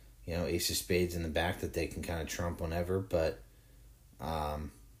 ace of spades in the back that they can kind of trump whenever. But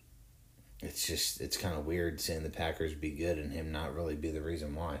it's kind of weird seeing the Packers be good and him not really be the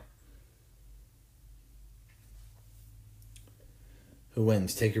reason why. Who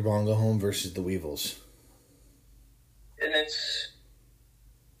wins? Take your ball and go home versus the Weevils. And it's,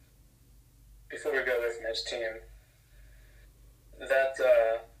 before we go away from his team, that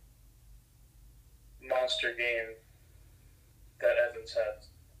monster game that Evans had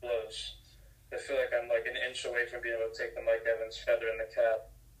blows. I feel like I'm like an inch away from being able to take the Mike Evans feather in the cap.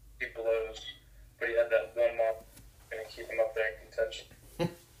 He blows, but he had that one month going to keep him up there in contention.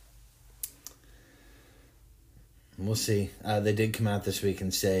 We'll see. They did come out this week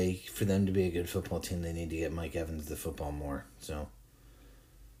and say for them to be a good football team, they need to get Mike Evans the football more. So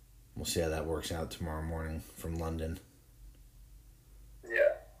we'll see how that works out tomorrow morning from London.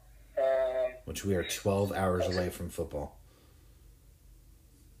 Yeah. Which we are 12 hours away from football.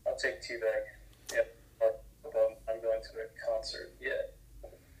 I'll take T-Bag. Yep. I'm going to a concert. Yeah.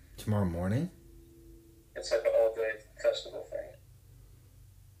 Tomorrow morning? It's like an all-day festival thing.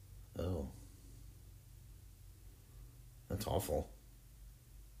 Oh. That's awful.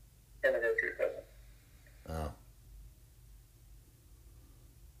 Anniversary present. Oh.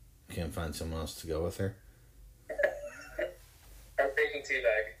 Can't find someone else to go with her? I'm taking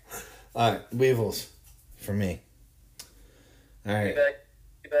T-Bag. Alright, Weevils. For me. Alright.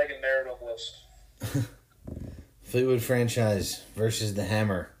 T-Bag and marital bliss. Fleetwood franchise versus the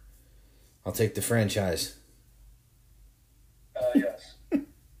Hammer. I'll take the franchise. Yes.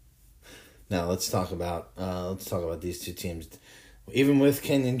 Now let's talk about these two teams. Even with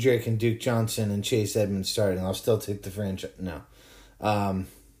Kenyon Drake and Duke Johnson and Chase Edmonds starting, I'll still take the franchise. No,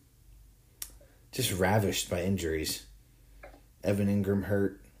 just ravished by injuries. Evan Ingram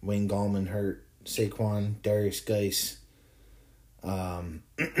hurt, Wayne Gallman hurt, Saquon, Darius Geis.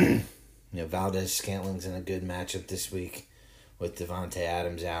 Valdez Scantling's in a good matchup this week with Devontae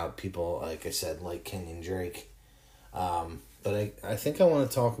Adams out. People, like I said, like Kenyon Drake. But I think I want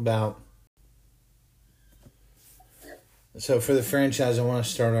to talk about. So for the franchise, I want to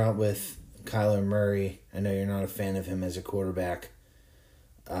start out with Kyler Murray. I know you're not a fan of him as a quarterback,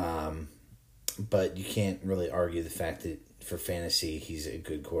 but you can't really argue the fact that for fantasy, he's a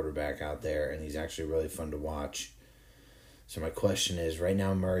good quarterback out there, and he's actually really fun to watch. So my question is, right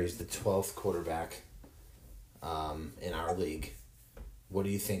now Murray's the 12th quarterback in our league. What do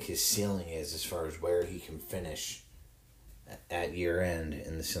you think his ceiling is as far as where he can finish at year end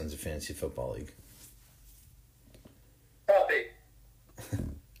in the Sons of Fantasy Football League? Top 8.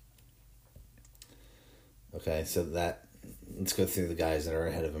 Okay, so let's go through the guys that are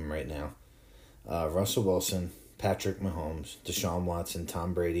ahead of him right now. Russell Wilson, Patrick Mahomes, Deshaun Watson,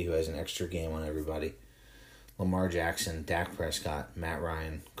 Tom Brady, who has an extra game on everybody, Lamar Jackson, Dak Prescott, Matt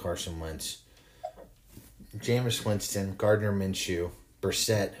Ryan, Carson Wentz, Jameis Winston, Gardner Minshew,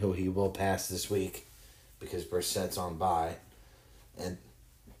 Brissett, who he will pass this week because Brissett's on bye, and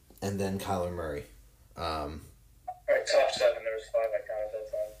then Kyler Murray. All right, top 7. There was 5 I counted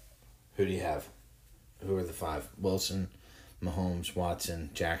that time. Who do you have? Who are the 5? Wilson, Mahomes,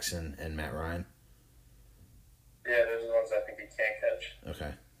 Watson, Jackson, and Matt Ryan? Yeah, those are the ones I think he can't catch.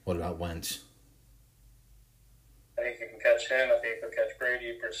 Okay. What about Wentz? I think he can catch him. I think he can catch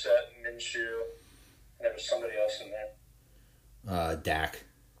Brady, Brissett, Minshew, and there was somebody else in there. Dak.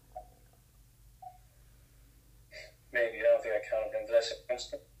 Maybe. I don't think I counted him. Did I say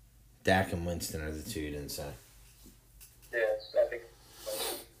Winston? Dak and Winston are the 2 you didn't say. Yeah, I think.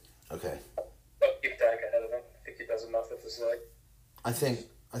 Okay. I'll keep Dak ahead of him. I think he does enough with his leg. I think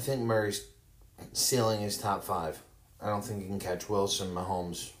Murray's ceiling is top 5. I don't think he can catch Wilson,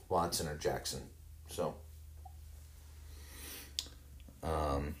 Mahomes, Watson, or Jackson. So,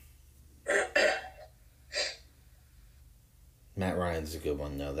 Matt Ryan's a good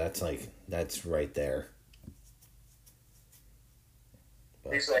one though. That's right there.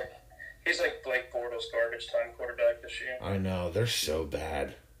 But he's like Blake Bortles' garbage time quarterback this year. I know, they're so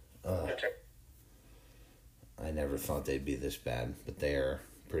bad. I never thought they'd be this bad, but they are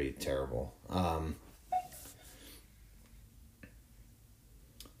pretty terrible. Oh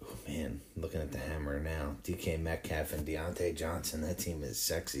man, looking at the hammer now. DK Metcalf and Deontay Johnson. That team is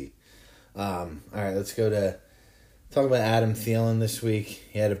sexy. All right, let's go to talk about Adam Thielen this week.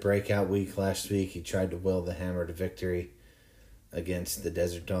 He had a breakout week last week. He tried to will the hammer to victory against the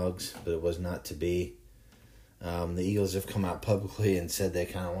Desert Dogs, but it was not to be. The Eagles have come out publicly and said they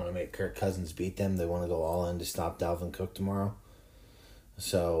kind of want to make Kirk Cousins beat them. They want to go all in to stop Dalvin Cook tomorrow.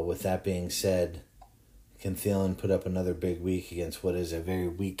 So with that being said, can Thielen put up another big week against what is a very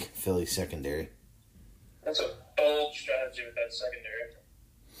weak Philly secondary? That's a bold strategy with that secondary.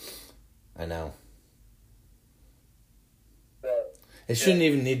 I know. But, it shouldn't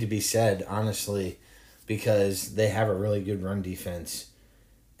even need to be said, honestly, because they have a really good run defense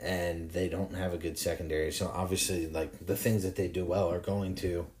and they don't have a good secondary. So obviously, like, the things that they do well are going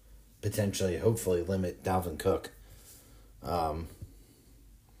to potentially, hopefully, limit Dalvin Cook. And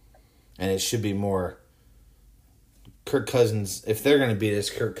it should be more Kirk Cousins. If they're going to beat us,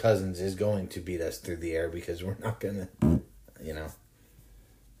 Kirk Cousins is going to beat us through the air because we're not going to,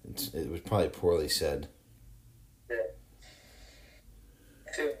 it was probably poorly said. Yeah.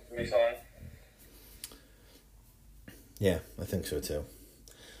 It'll be fine. Yeah, I think so too.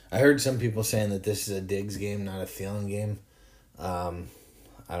 I heard some people saying that this is a Diggs game, not a Thielen game. I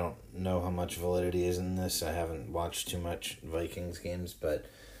don't know how much validity is in this. I haven't watched too much Vikings games, but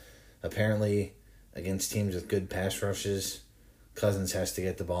apparently against teams with good pass rushes, Cousins has to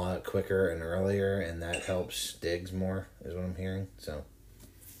get the ball out quicker and earlier, and that helps Diggs more, is what I'm hearing. So,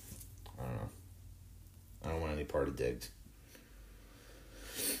 I don't know. I don't want any part of Diggs.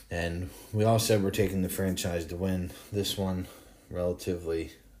 And we all said we're taking the franchise to win this one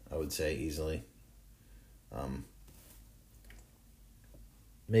relatively, I would say, easily.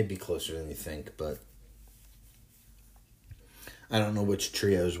 Maybe closer than you think, but I don't know which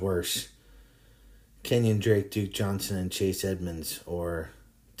trio is worse. Kenyon Drake, Duke Johnson, and Chase Edmonds, or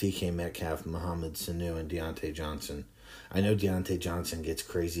DK Metcalf, Mohamed Sanu, and Deontay Johnson. I know Deontay Johnson gets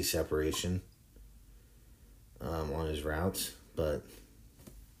crazy separation on his routes, but...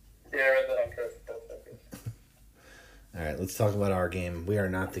 Yeah, I read that on Pro Football Focus. All right, let's talk about our game. We are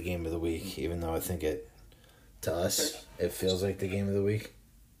not the game of the week, even though I think to us, it feels like the game of the week.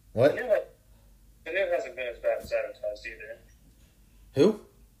 What? Sanu hasn't been as bad as advertised either. Who?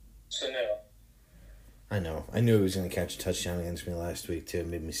 Sanu. I know. I knew he was going to catch a touchdown against me last week, too. It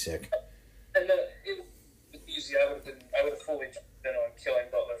made me sick. And then it was easy. I would have fully been on killing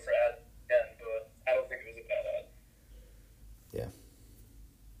Butler for ad again, but I don't think it was a bad ad. Yeah.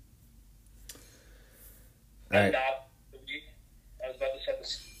 And All right. not the week. I was about to set the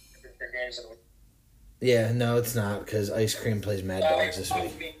for games of the week. Yeah, no, it's not, because Ice Cream plays Mad Dogs this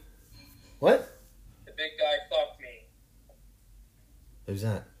week. Me. What? The big guy fucked me. Who's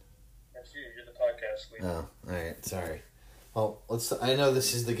that? That's you. You're the podcast lead. Oh, all right. Sorry. Well, I know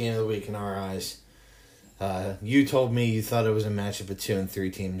this is the game of the week in our eyes. You told me you thought it was a matchup of 2 and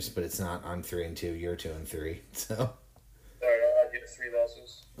 3 teams, but it's not. I'm 3 and 2. You're 2 and 3. So. Alright, I'll get 3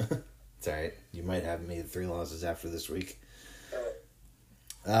 losses. It's alright. You might have me at 3 losses after this week.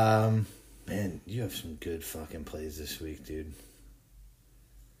 Man, you have some good fucking plays this week, dude.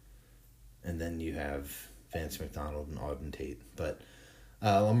 And then you have Vance McDonald and Auden Tate. But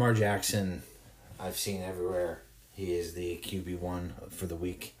Lamar Jackson, I've seen everywhere. He is the QB1 for the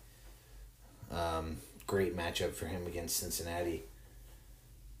week. Great matchup for him against Cincinnati.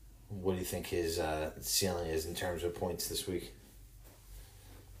 What do you think his ceiling is in terms of points this week?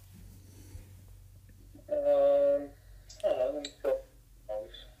 I don't know.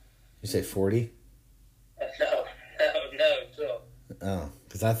 You say 40? No, Joe. Oh,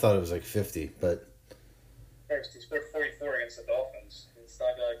 because I thought it was like 50, but... First, he scored 44 against the Dolphins. It's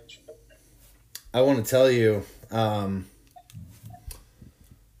not going to... I want to tell you, I'm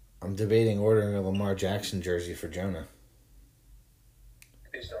debating ordering a Lamar Jackson jersey for Jonah.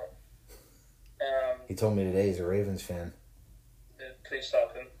 Please don't. He told me today he's a Ravens fan. Please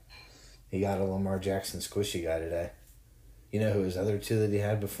stop him. He got a Lamar Jackson squishy guy today. You know who his other two that he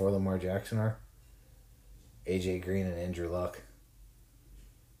had before Lamar Jackson are? AJ Green and Andrew Luck.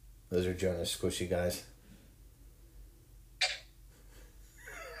 Those are Jonah's squishy guys.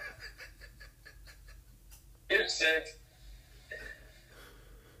 You're sick.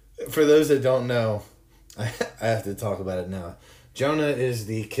 For those that don't know, I have to talk about it now. Jonah is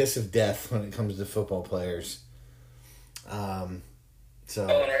the kiss of death when it comes to football players. Following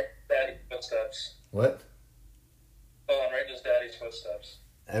right daddy's footsteps. What? Following right in his daddy's footsteps.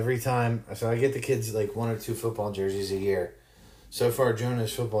 Every time, so I get the kids like 1 or 2 football jerseys a year. So far,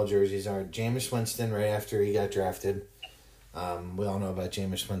 Jonah's football jerseys are Jameis Winston right after he got drafted. We all know about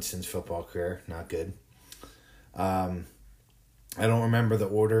Jameis Winston's football career. Not good. I don't remember the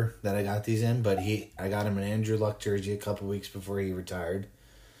order that I got these in, but I got him an Andrew Luck jersey a couple weeks before he retired.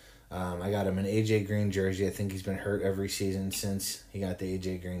 I got him an AJ Green jersey. I think he's been hurt every season since he got the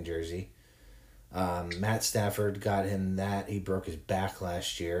AJ Green jersey. Matt Stafford got him that. He broke his back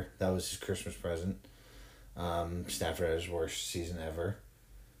last year. That was his Christmas present. Stafford had his worst season ever.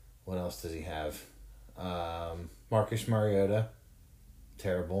 What else does he have? Marcus Mariota.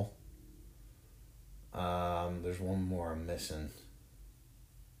 Terrible. There's one more I'm missing.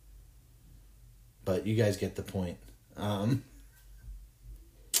 But you guys get the point.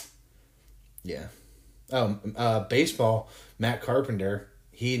 Yeah. Baseball, Matt Carpenter,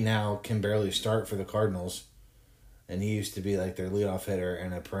 he now can barely start for the Cardinals. And he used to be like their leadoff hitter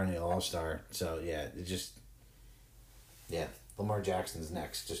and a perennial all-star. So, yeah, Lamar Jackson's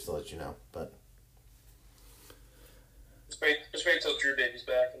next, just to let you know. But Just wait till Drew Baby's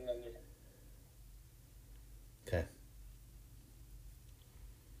back and then you... Okay.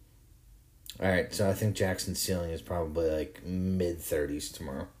 All right, so I think Jackson's ceiling is probably like mid-30s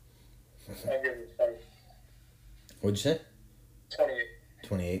tomorrow. I'll give you 20. What'd you say? 28.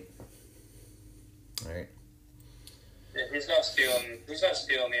 28. All right. Yeah, he's not stealing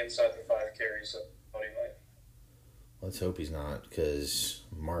the inside the 5 carries of what he might. Let's hope he's not, because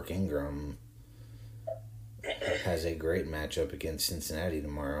Mark Ingram has a great matchup against Cincinnati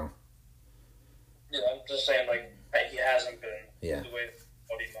tomorrow. Yeah, I'm just saying, like, he hasn't been the way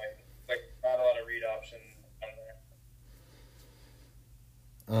what he might. Like, not a lot of read option on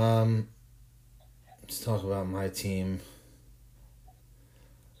there. Let's talk about my team.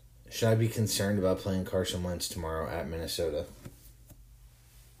 Should I be concerned about playing Carson Wentz tomorrow at Minnesota?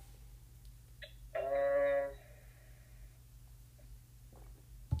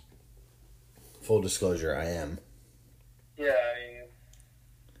 Full disclosure, I am. Yeah, I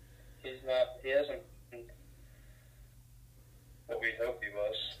mean, he hasn't been what we hoped he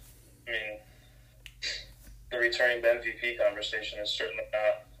was. I mean, the returning to MVP conversation is certainly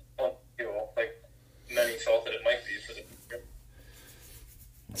not unusual, like many thought that it might be for the future.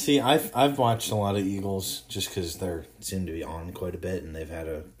 See, I've watched a lot of Eagles just because they seem to be on quite a bit, and they've had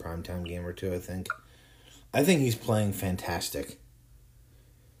a primetime game or two, I think. I think he's playing fantastic.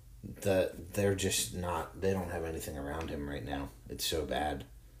 They're just not... They don't have anything around him right now. It's so bad.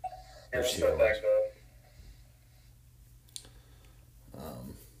 Yeah, it's so bad.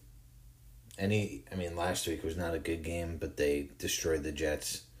 Last week was not a good game, but they destroyed the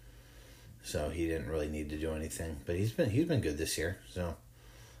Jets. So he didn't really need to do anything. But he's been good this year, so...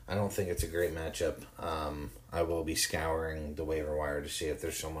 I don't think it's a great matchup. I will be scouring the waiver wire to see if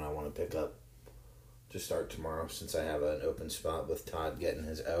there's someone I want to pick up to start tomorrow, since I have an open spot with Todd getting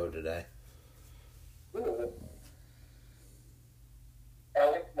his O today. Ooh.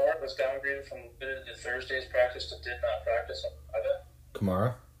 Alvin Kamara was downgraded from Thursday's practice to did not practice on Friday.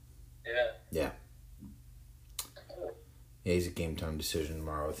 Kamara? Yeah. Yeah. Yeah, he's a game time decision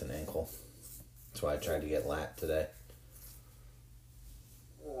tomorrow with an ankle. That's why I tried to get Lat today.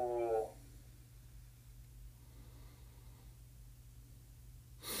 Ooh.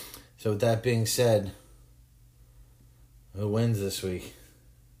 So with that being said, who wins this week?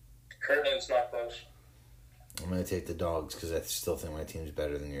 Currently, it's not close. I'm going to take the Dogs because I still think my team's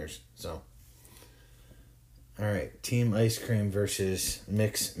better than yours. So, all right, Team Ice Cream versus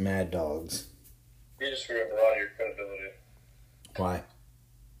Mix Mad Dogs. You just ruined a lot of your credibility. Why?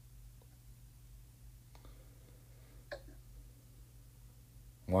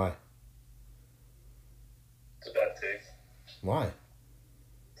 Why? It's a bad take. Why?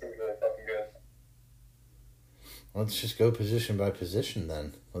 Team's really fucking good. Let's just go position by position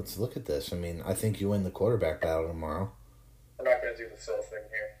then. Let's look at this. I mean, I think you win the quarterback battle tomorrow. We're not going to do the Phil thing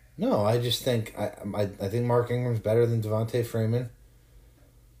here. No, I just think I think Mark Ingram's better than Devontae Freeman.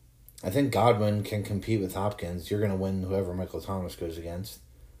 I think Godwin can compete with Hopkins. You're going to win whoever Michael Thomas goes against.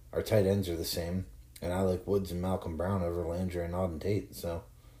 Our tight ends are the same. And I like Woods and Malcolm Brown over Landry and Auden Tate. So,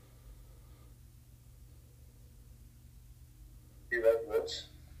 You like Woods?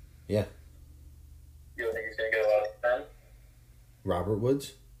 yeah. You don't think he's going to get a lot of time? Robert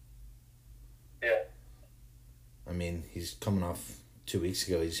Woods? Yeah. I mean, he's coming off 2 weeks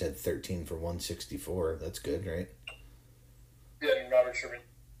ago. He's had 13 for 164. That's good, right? Yeah, I mean, Robert Sherman.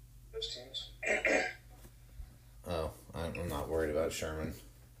 Those teams. Oh, I'm not worried about Sherman.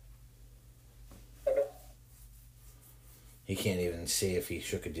 Okay. He can't even see if he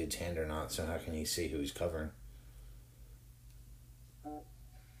shook a dude's hand or not, so how can he see who he's covering? You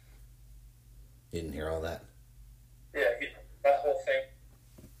didn't hear all that? Yeah, that whole thing,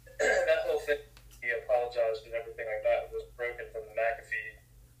 he apologized and everything like that was broken from the McAfee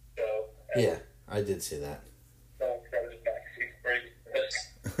show. And Yeah, I did see that. no one credited McAfee for breaking it.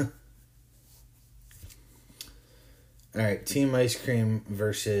 All right, Team Ice Cream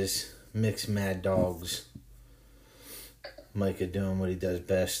versus Mix Mad Dogs. Micah doing what he does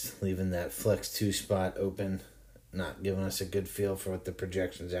best, leaving that flex 2 spot open, not giving us a good feel for what the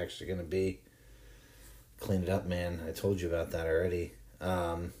projection's actually going to be. Clean it up, man. I told you about that already.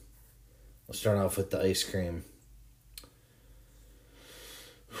 We'll start off with the Ice Cream.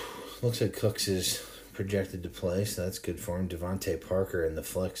 Looks like Cooks is projected to play, so that's good for him. Devontae Parker in the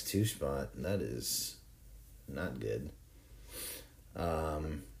flex 2 spot. That is not good.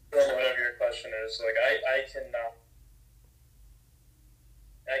 Whatever your question is, like I cannot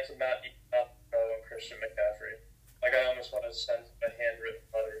eat up on Christian McCaffrey. Like I almost want to send a handwritten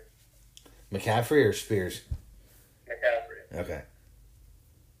letter. McCaffrey or Spears? McCaffrey. Okay.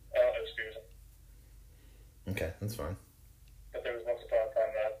 I don't know Spears, Okay, that's fine. but there was once upon a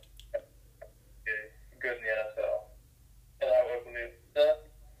time that good in the NFL, and I would believe that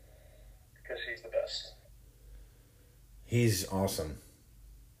because he's the best. He's awesome.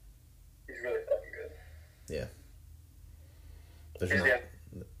 He's really fucking good. Yeah.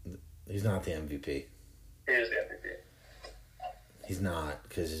 He's not the MVP. He is the MVP. He's not,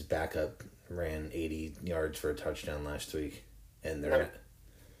 because his backup ran 80 yards for a touchdown last week, and they're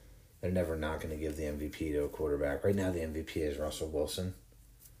never not going to give the MVP to a quarterback. Right now, the MVP is Russell Wilson.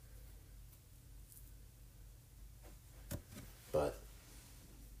 But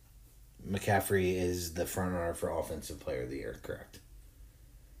McCaffrey is the front runner for Offensive Player of the Year, correct?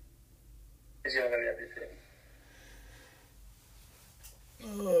 He's going to win the MVP.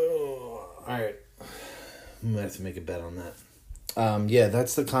 Oh, all right. I'm going to have to make a bet on that. Yeah,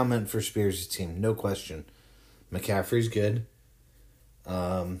 that's the comment for Spears' team. No question. McCaffrey's good. The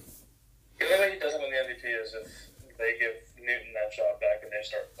only way he doesn't win the MVP is if they give Newton that job back and they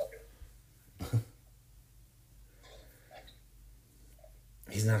start fucking.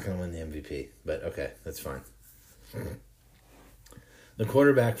 He's not going to win the MVP, but okay, that's fine. The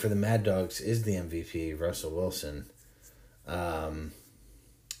quarterback for the Mad Dogs is the MVP, Russell Wilson.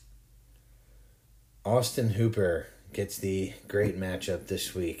 Austin Hooper gets the great matchup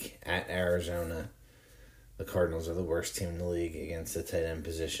this week at Arizona. The Cardinals are the worst team in the league against the tight end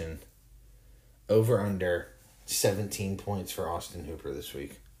position. Over under 17 points for Austin Hooper this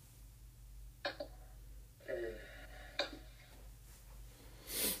week.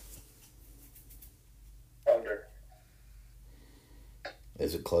 Under.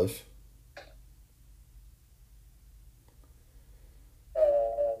 Is it close?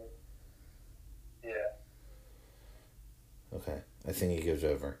 Yeah. Okay. I think he goes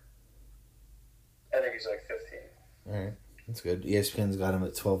over. I think he's like 15. All right. That's good. ESPN's got him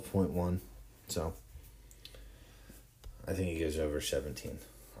at 12.1. So I think he goes over 17.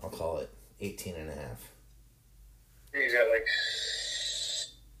 I'll call it 18 and a half. He's got like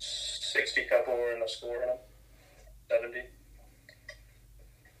 60 couple in the score on him. 70.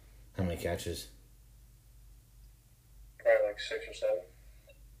 How many catches? Probably like 6 or 7.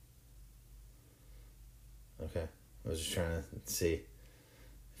 Okay. I was just trying to see.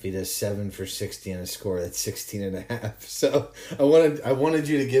 If he does 7 for 60 and a score, that's 16.5. So I wanted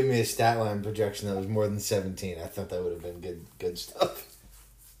you to give me a stat line projection that was more than 17. I thought that would have been good stuff.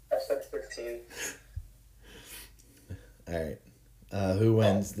 I said 15. All right. Who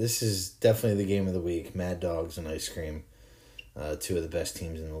wins? This is definitely the game of the week. Mad Dogs and Ice Cream. Two of the best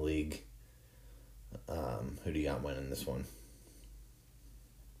teams in the league. Who do you got winning this one?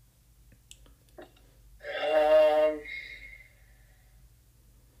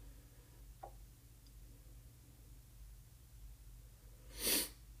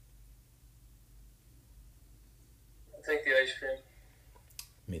 I think the Ice Cream.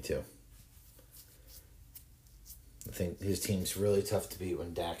 Me too. I think his team's really tough to beat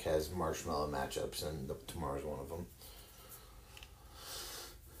when Dak has marshmallow matchups, and tomorrow's one of them.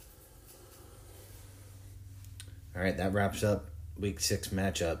 All right, that wraps up Week 6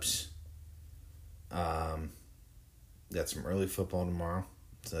 matchups. Got some early football tomorrow,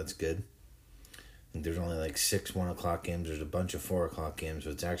 so that's good. I think there's only like 6 1 o'clock games. There's a bunch of 4 o'clock games,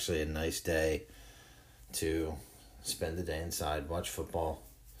 but it's actually a nice day to spend the day inside, watch football.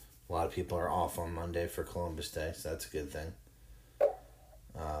 A lot of people are off on Monday for Columbus Day, so that's a good thing.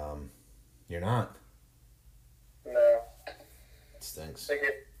 You're not? No. It stinks. I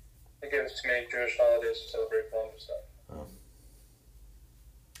think it was too many Jewish holidays to celebrate Columbus Day. Oh.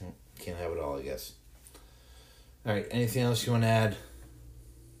 Well, can't have it all, I guess. All right, anything else you want to add?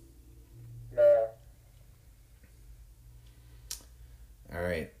 No. All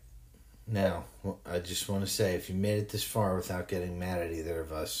right. Now, I just want to say, if you made it this far without getting mad at either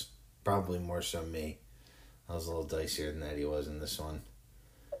of us, probably more so me. I was a little dicier than that he was in this one.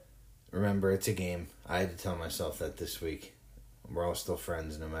 Remember, it's a game. I had to tell myself that this week. We're all still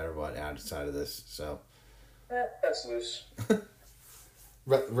friends no matter what outside of this, so. That's loose.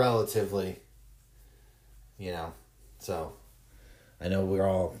 Relatively, so. I know we're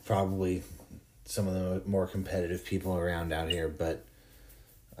all probably some of the more competitive people around out here, but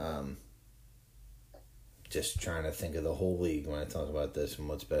just trying to think of the whole league when I talk about this and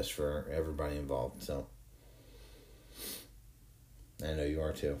what's best for everybody involved. So I know you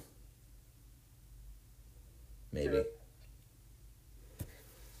are too. Maybe. Yeah.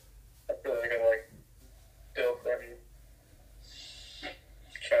 I feel like I'm like Bill Clinton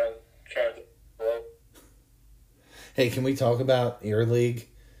trying to blow. Hey, can we talk about your league?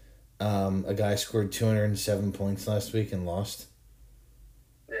 A guy scored 207 points last week and lost.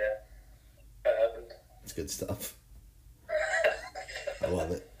 Yeah, that happened. It's good stuff. I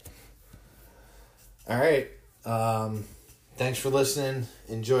love it. All right. Thanks for listening.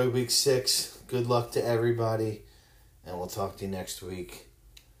 Enjoy week 6. Good luck to everybody. And we'll talk to you next week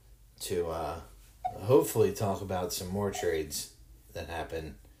to hopefully talk about some more trades that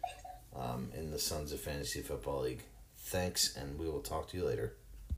happen in the Sons of Fantasy Football League. Thanks, and we will talk to you later.